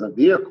speaking as a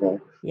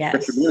vehicle to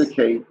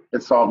communicate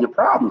and solve your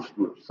problems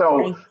through.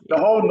 So the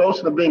whole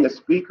notion of being a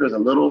speaker is a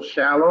little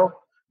shallow.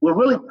 We're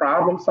really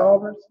problem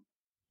solvers.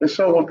 And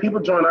so when people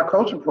join our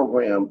coaching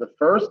program, the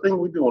first thing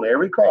we do on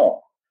every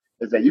call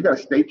is that you got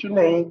to state your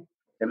name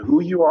and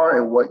who you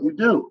are and what you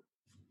do.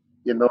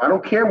 I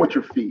don't care what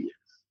your fee is.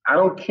 I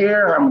don't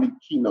care how many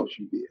keynotes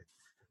you did.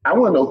 I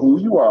want to know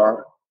who you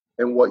are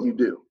and what you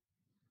do.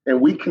 And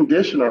we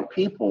condition our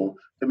people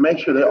to make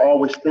sure they're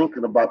always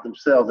thinking about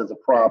themselves as a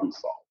problem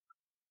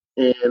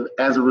solver. And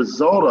as a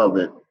result of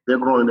it, they're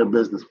growing their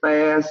business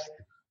fast.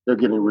 They're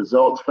getting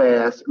results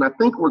fast. And I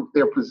think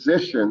they're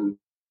positioned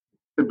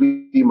to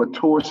be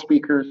mature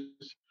speakers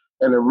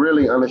and to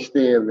really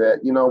understand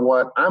that,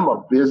 I'm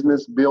a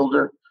business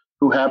builder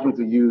who happens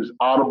to use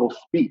audible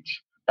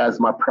speech as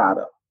my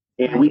product.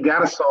 And we got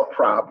to solve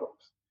problems.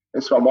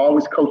 And so I'm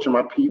always coaching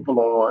my people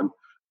on,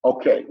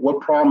 okay, what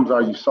problems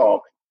are you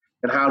solving?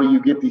 And how do you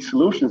get these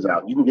solutions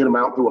out? You can get them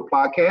out through a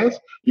podcast.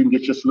 You can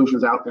get your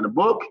solutions out in a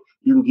book.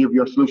 You can give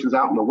your solutions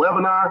out in a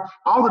webinar.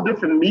 All the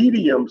different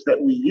mediums that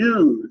we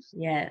use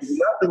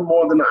is nothing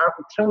more than an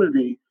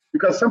opportunity,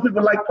 because some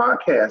people like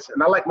podcasts,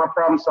 and I like my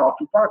problem solved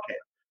through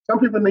podcasts. Some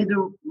people need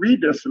to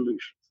read their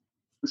solutions.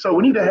 So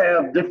we need to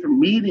have different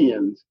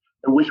mediums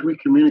in which we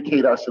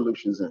communicate our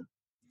solutions in.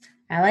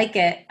 I like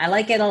it. I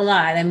like it a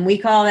lot. And we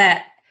call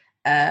that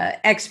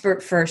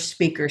expert first,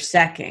 speaker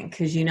second,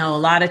 because, a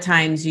lot of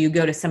times you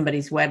go to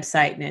somebody's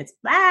website and it's,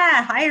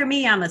 hire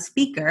me, I'm a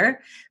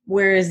speaker.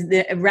 Whereas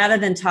rather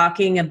than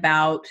talking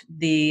about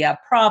the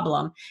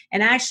problem,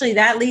 and actually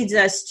that leads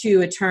us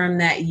to a term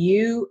that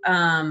you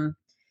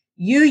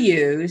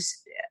use,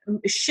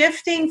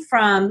 shifting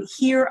from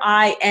here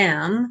I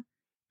am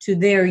to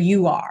there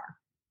you are.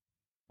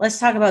 Let's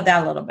talk about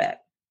that a little bit.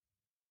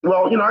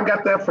 Well, I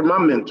got that from my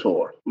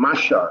mentor, my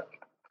shark,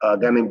 a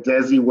guy named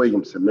Desi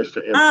Williamson,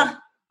 Mr. Impact.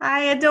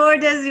 I adore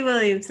Desi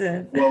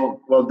Williamson.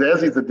 Well,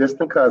 Desi's a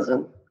distant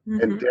cousin,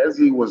 and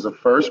Desi was the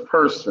first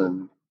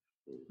person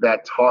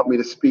that taught me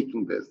the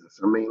speaking business.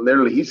 I mean,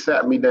 literally, he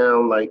sat me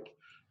down like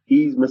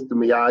he's Mr.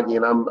 Miyagi,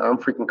 and I'm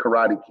freaking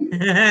Karate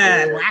Kid.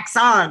 Wax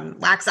on,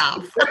 wax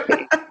off.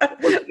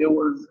 It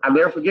was, I'll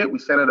never forget, we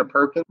sat at a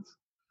Perkins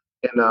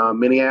in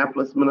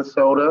Minneapolis,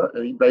 Minnesota,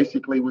 and he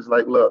basically was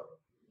like, look,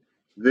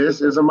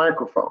 this is a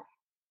microphone.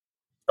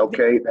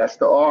 Okay, that's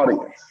the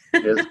audience.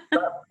 Here's the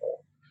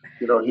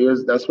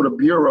platform. That's what a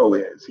bureau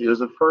is.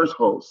 Here's a first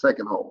hole,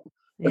 second hole.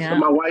 And so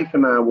my wife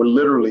and I were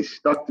literally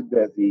stuck to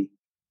Desi.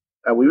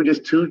 We were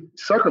just two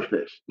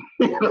suckerfish,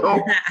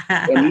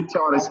 and he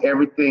taught us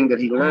everything that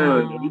he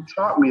learned. And he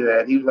taught me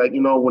that. He was like,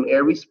 when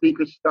every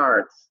speaker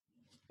starts,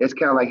 it's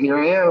kind of like, here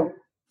I am.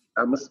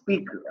 I'm a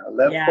speaker. I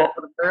left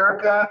corporate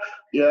America.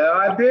 Yeah,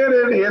 I did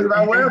it. Here's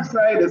my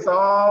website. It's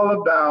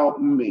all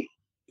about me.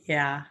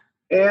 Yeah.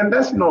 And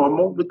that's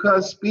normal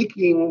because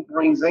speaking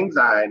brings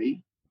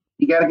anxiety.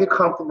 You got to get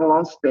comfortable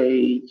on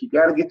stage. You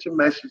got to get your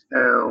message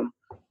down.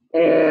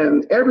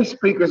 And every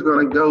speaker is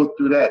going to go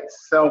through that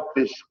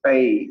selfish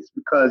phase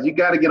because you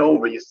got to get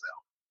over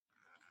yourself.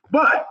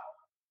 But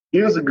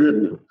here's the good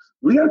news.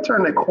 We got to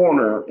turn that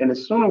corner. And the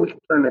sooner we can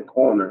turn that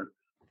corner,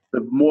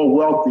 the more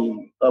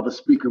wealthy of a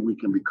speaker we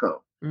can become.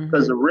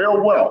 Because the real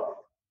wealth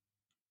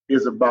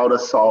is about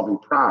us solving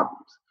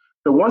problems.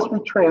 So once we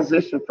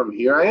transition from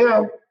here I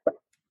am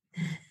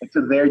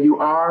to there you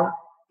are,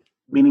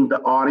 meaning the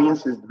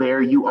audience is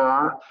there you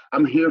are.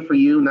 I'm here for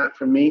you, not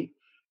for me.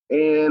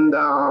 And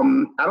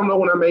I don't know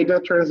when I made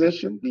that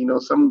transition.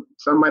 Some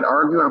might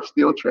argue I'm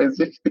still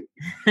transitioning.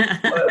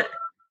 But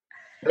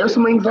there's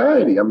some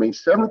anxiety. I mean,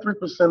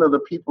 73% of the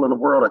people in the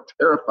world are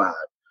terrified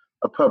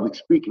of public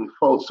speaking.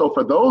 So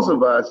for those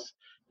of us,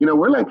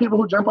 we're like people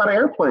who jump out of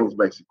airplanes,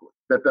 basically.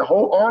 That the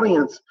whole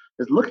audience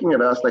is looking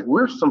at us like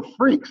we're some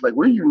freaks, like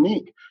we're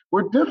unique,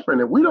 we're different,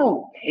 and we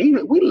don't hate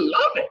it. We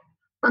love it.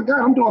 My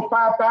God, I'm doing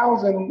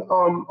 5,000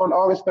 on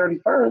August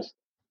 31st.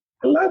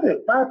 I love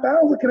it.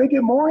 5,000. Can I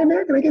get more in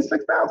there? Can I get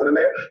 6,000 in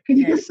there? Can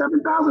you get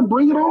 7,000?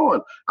 Bring it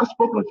on. I've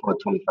spoken in front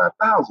of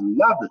 25,000.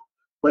 Love it.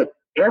 But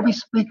every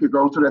speaker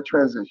goes through that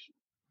transition.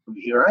 From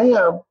here I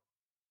am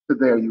to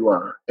there you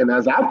are. And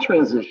as I've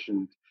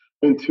transitioned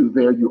into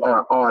there you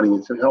are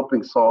audience and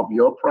helping solve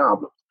your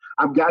problems,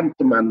 I've gotten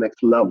to my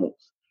next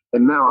levels.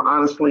 And now,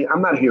 honestly,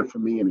 I'm not here for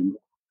me anymore.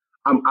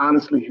 I'm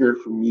honestly here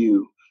from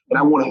you. And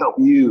I want to help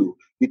you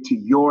get to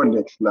your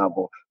next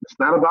level. It's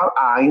not about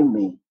I and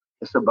me.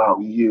 It's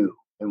about you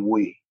and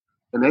we.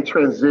 And that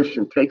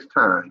transition takes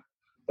time.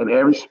 And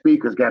every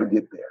speaker's got to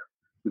get there.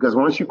 Because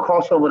once you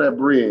cross over that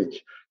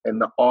bridge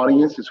and the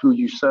audience is who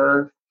you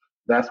serve,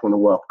 that's when the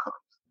wealth comes.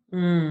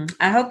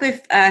 I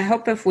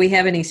hope if we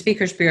have any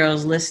speakers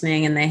bureaus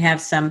listening and they have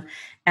some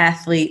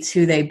athletes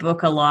who they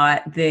book a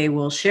lot, they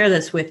will share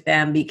this with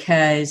them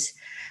because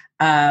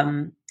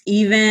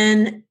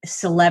even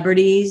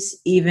celebrities,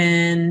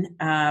 even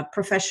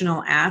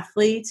professional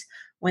athletes,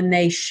 when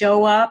they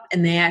show up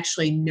and they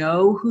actually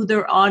know who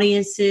their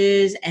audience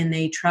is and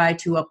they try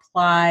to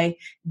apply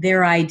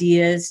their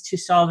ideas to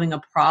solving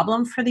a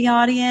problem for the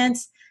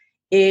audience,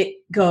 it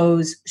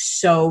goes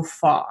so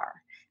far.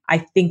 I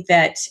think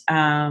that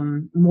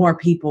more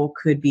people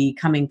could be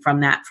coming from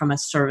that from a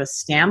service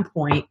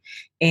standpoint.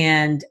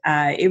 And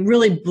it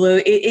really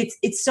blew,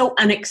 it's so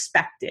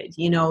unexpected.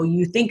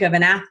 You think of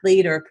an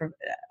athlete or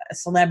a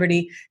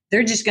celebrity,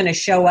 they're just going to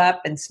show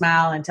up and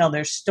smile and tell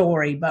their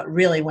story. But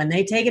really, when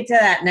they take it to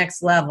that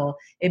next level,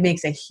 it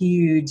makes a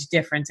huge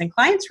difference. And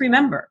clients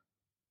remember.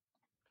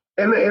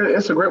 And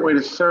it's a great way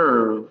to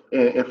serve.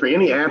 And for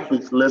any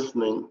athletes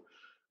listening,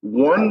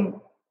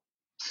 one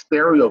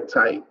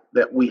stereotype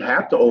that we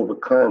have to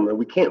overcome and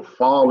we can't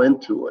fall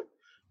into it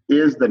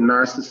is the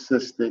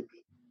narcissistic,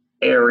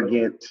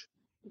 arrogant,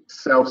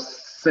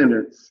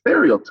 self-centered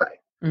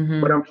stereotype.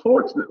 But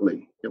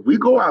unfortunately, if we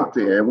go out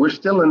there and we're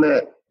still in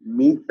that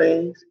me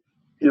phase,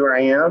 here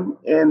I am,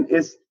 and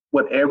it's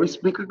what every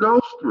speaker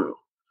goes through.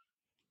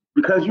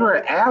 Because you're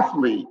an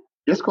athlete,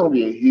 it's going to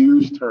be a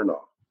huge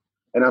turnoff.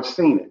 And I've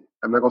seen it.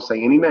 I'm not going to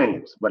say any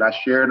names, but I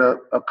shared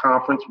a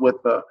conference with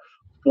a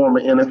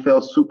former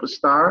NFL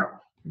superstar.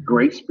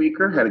 Great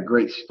speaker, had a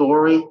great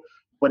story,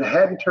 but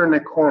hadn't turned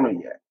that corner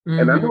yet.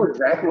 And I knew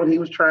exactly what he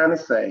was trying to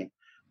say.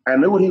 I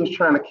knew what he was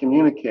trying to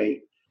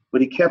communicate,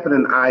 but he kept it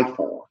in I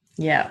form.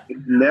 Yeah. It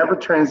never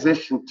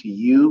transitioned to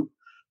you.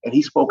 and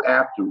he spoke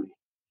after me.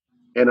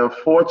 And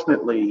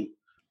unfortunately,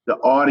 the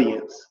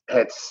audience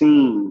had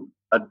seen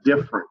a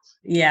difference.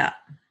 Yeah.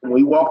 When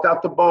we walked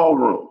out the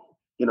ballroom,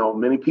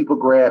 many people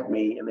grabbed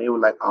me and they were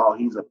like, "Oh,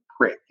 he's a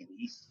prick and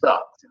he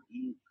sucks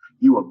and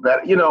you were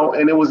better,"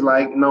 and it was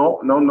like, no,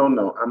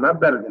 I'm not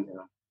better than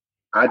him.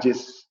 I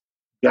just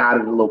got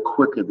it a little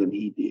quicker than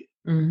he did.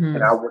 Mm-hmm.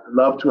 And I would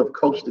love to have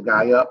coached the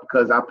guy up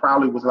because I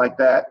probably was like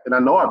that. And I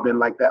know I've been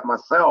like that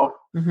myself.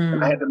 Mm-hmm.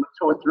 And I had to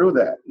mature through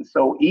that. And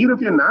so even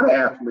if you're not an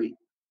athlete,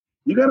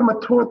 you got to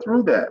mature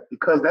through that,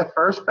 because that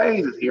first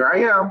phase is here I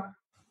am.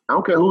 I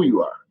don't care who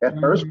you are. That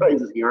first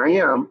phase is here I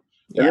am.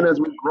 And then as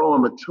we grow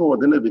and mature,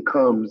 then it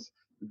becomes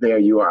there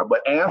you are.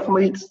 But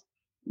athletes,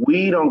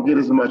 we don't get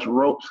as much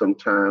rope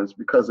sometimes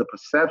because the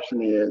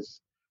perception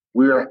is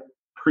we're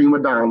prima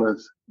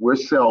donnas, we're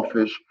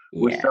selfish,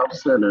 we're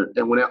self-centered.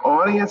 And when an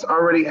audience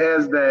already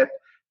has that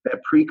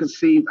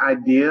preconceived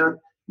idea,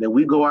 then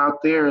we go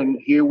out there and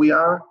here we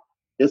are,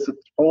 it's a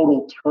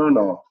total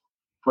turnoff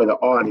for the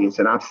audience.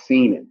 And I've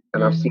seen it,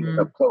 and I've seen it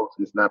up close,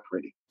 and it's not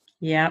pretty.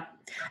 Yep.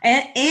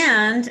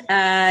 And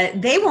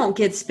they won't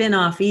get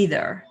spin-off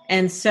either.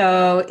 And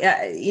so,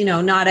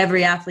 not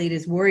every athlete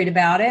is worried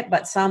about it,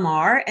 but some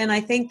are. And I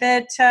think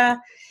that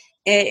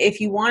if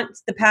you want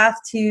the path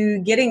to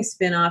getting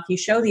spin-off, you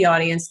show the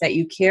audience that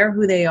you care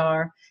who they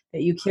are,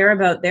 that you care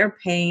about their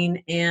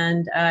pain,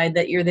 and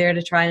that you're there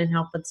to try and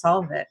help it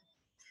solve it.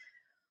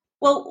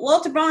 Well,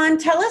 Walter Braun,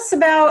 tell us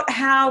about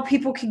how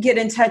people could get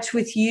in touch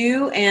with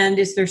you, and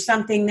is there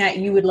something that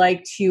you would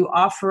like to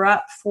offer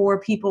up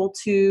for people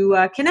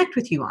to connect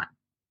with you on?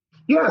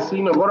 Yes, go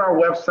to our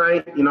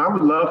website. I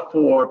would love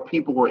for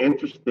people who are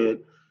interested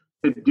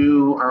to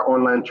do our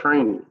online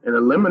training and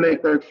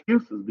eliminate their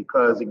excuses,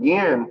 because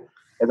again,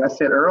 as I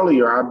said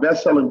earlier, our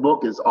best-selling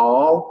book is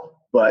All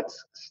But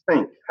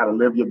Stink: How to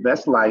Live Your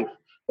Best Life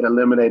and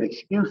Eliminate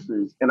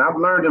Excuses. And I've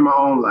learned in my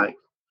own life,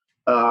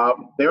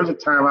 there was a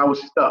time I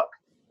was stuck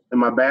in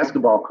my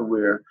basketball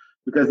career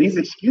because these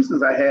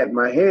excuses I had in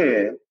my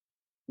head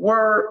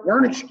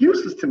weren't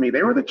excuses to me.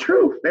 They were the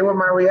truth. They were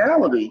my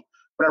reality.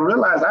 But I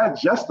realized I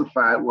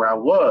justified where I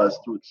was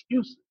through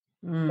excuses.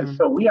 And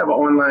so we have an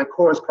online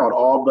course called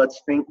All But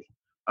Stink.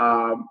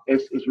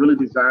 It's really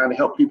designed to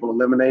help people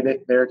eliminate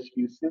their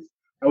excuses.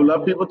 I would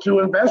love people to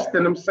invest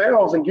in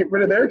themselves and get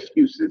rid of their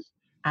excuses.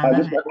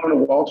 Just by going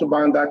to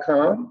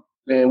walterbond.com.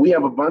 And we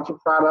have a bunch of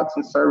products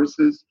and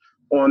services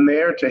on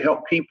there to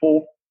help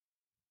people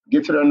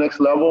get to their next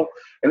level.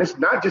 And it's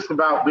not just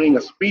about being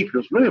a speaker.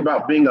 It's really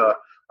about being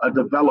a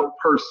developed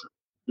person,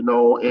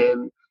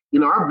 and,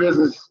 our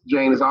business,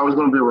 Jane, is always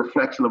going to be a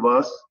reflection of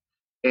us.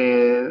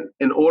 And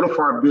in order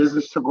for our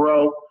business to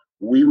grow,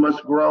 we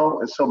must grow.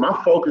 And so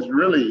my focus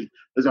really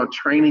is on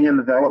training and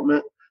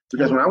development,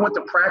 because when I went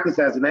to practice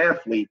as an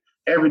athlete,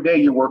 every day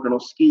you're working on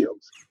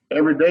skills.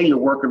 Every day you're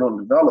working on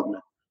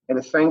development. And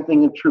the same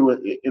thing is true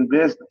in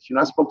business.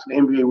 I spoke to the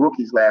NBA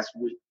rookies last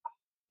week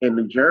in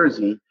New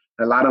Jersey.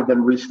 A lot of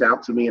them reached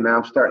out to me, and now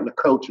I'm starting to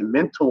coach and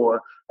mentor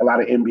a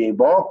lot of NBA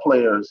ball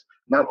players,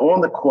 not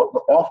on the court,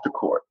 but off the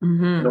court.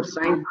 Mm-hmm.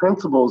 Same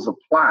principles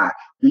apply.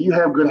 Do you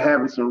have good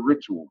habits and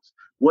rituals?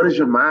 What is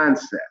your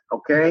mindset?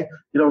 Okay.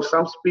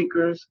 Some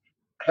speakers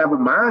have a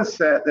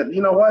mindset that,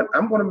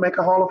 I'm going to make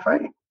a Hall of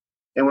Fame.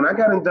 And when I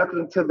got inducted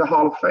into the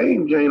Hall of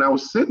Fame, Jane, I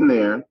was sitting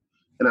there,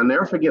 and I'll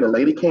never forget, a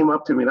lady came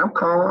up to me, and I'm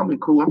calm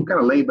and cool. I'm kind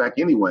of laid back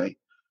anyway.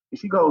 And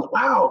she goes,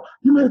 "Wow,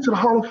 you made it to the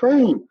Hall of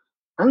Fame.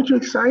 Aren't you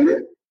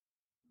excited?"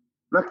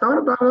 And I thought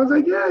about it. I was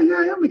like,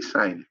 yeah, I'm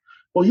excited.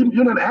 Well,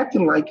 you're not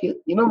acting like it.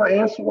 My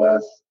answer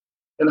was,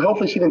 and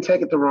hopefully she didn't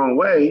take it the wrong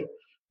way,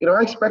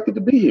 I expected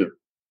to be here.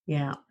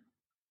 Yeah.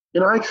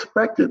 I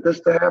expected this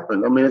to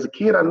happen. I mean, as a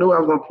kid, I knew I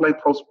was going to play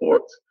pro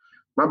sports.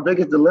 My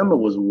biggest dilemma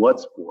was what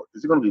sport?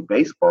 Is it going to be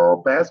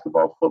baseball,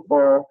 basketball,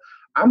 football?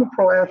 I'm a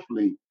pro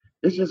athlete.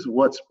 It's just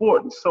what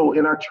sport? And so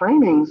in our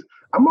trainings,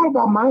 I'm all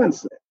about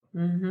mindset,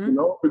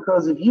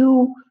 because if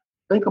you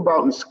think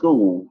about in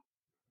school,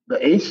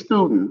 the A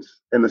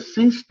students and the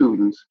C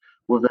students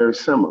were very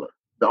similar.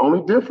 The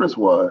only difference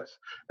was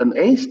an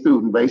A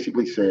student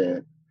basically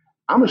said,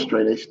 "I'm a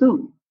straight A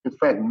student." In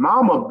fact,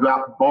 mama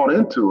bought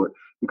into it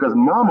because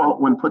mama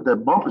wouldn't put that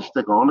bumper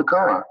sticker on the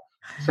car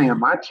saying,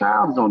 "My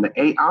child is on the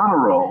A honor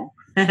roll."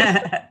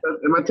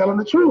 Am I telling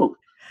the truth?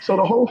 So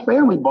the whole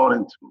family bought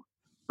into it.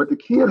 But the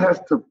kid has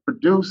to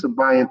produce and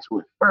buy into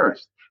it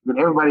first. Then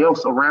everybody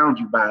else around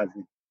you buys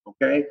it.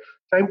 Okay?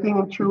 Same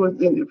thing is true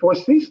for a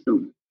C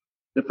student.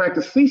 In fact,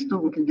 a C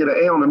student can get an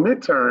A on the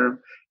midterm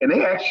and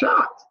they act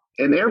shocked.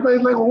 And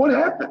everybody's like, "Well, what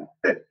happened?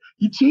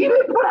 You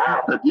cheated? What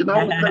happened?"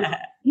 Because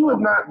you have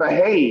not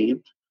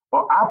behaved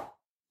or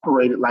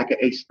operated like an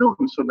A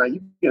student. So now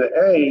you get an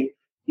A,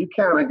 you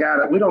kind of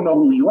got it. We don't know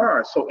who you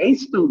are. So A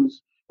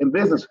students in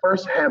business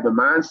first have the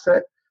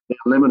mindset, they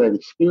eliminate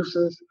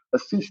excuses. A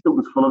C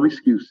student's full of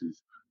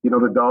excuses.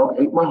 The dog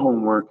ate my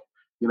homework.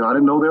 I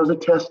didn't know there was a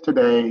test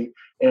today.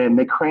 And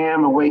they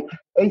cram and wait.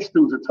 A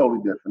students are totally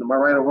different. Am I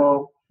right or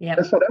wrong? Yeah.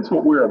 And so that's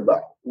what we're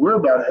about. We're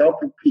about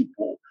helping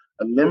people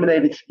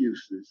eliminate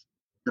excuses,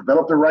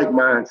 develop the right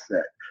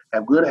mindset,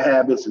 have good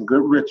habits and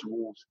good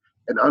rituals,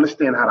 and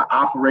understand how to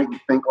operate and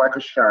think like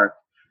a shark.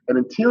 And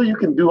until you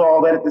can do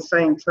all that at the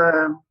same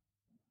time,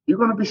 you're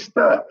going to be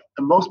stuck.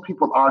 And most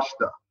people are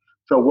stuck.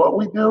 So what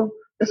we do,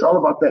 it's all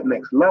about that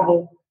next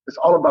level. It's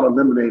all about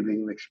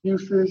eliminating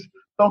excuses.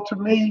 So to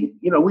me,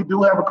 we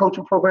do have a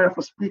coaching program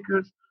for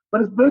speakers,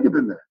 but it's bigger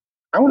than that.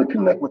 I want to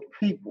connect with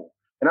people.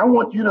 And I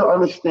want you to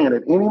understand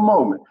at any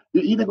moment,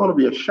 you're either going to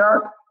be a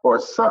shark or a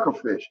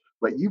suckerfish,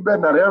 but you better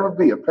not ever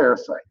be a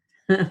parasite.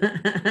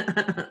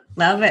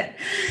 Love it.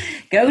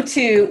 Go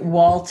to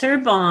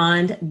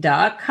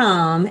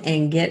walterbond.com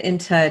and get in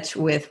touch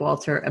with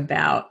Walter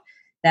about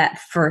that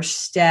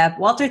first step.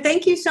 Walter,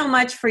 thank you so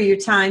much for your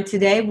time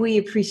today. We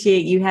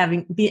appreciate you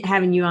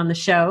having you on the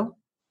show.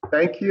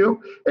 Thank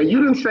you. And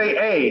you didn't say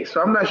A,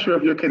 so I'm not sure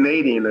if you're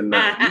Canadian or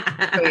not. You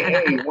say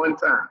A one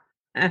time.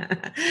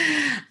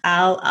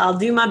 I'll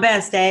do my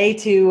best,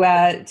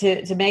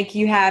 to make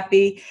you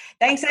happy.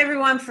 Thanks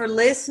everyone for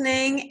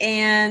listening.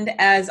 And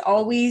as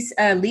always,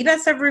 leave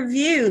us a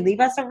review, leave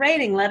us a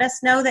rating. Let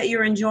us know that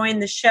you're enjoying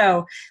the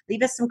show.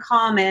 Leave us some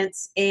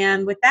comments.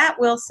 And with that,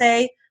 we'll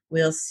say,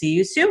 we'll see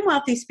you soon,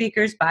 Wealthy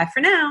Speakers. Bye for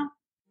now.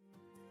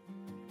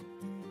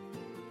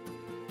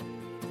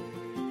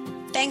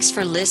 Thanks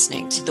for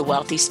listening to the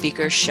Wealthy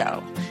Speakers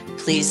Show.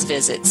 Please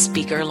visit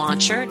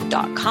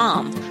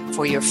speakerlauncher.com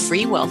for your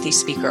free Wealthy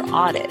Speaker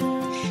audit,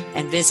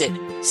 and visit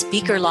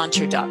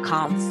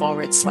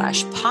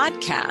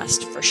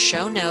speakerlauncher.com/podcast for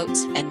show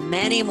notes and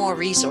many more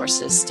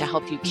resources to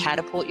help you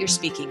catapult your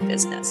speaking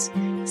business.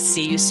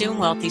 See you soon,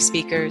 Wealthy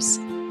Speakers.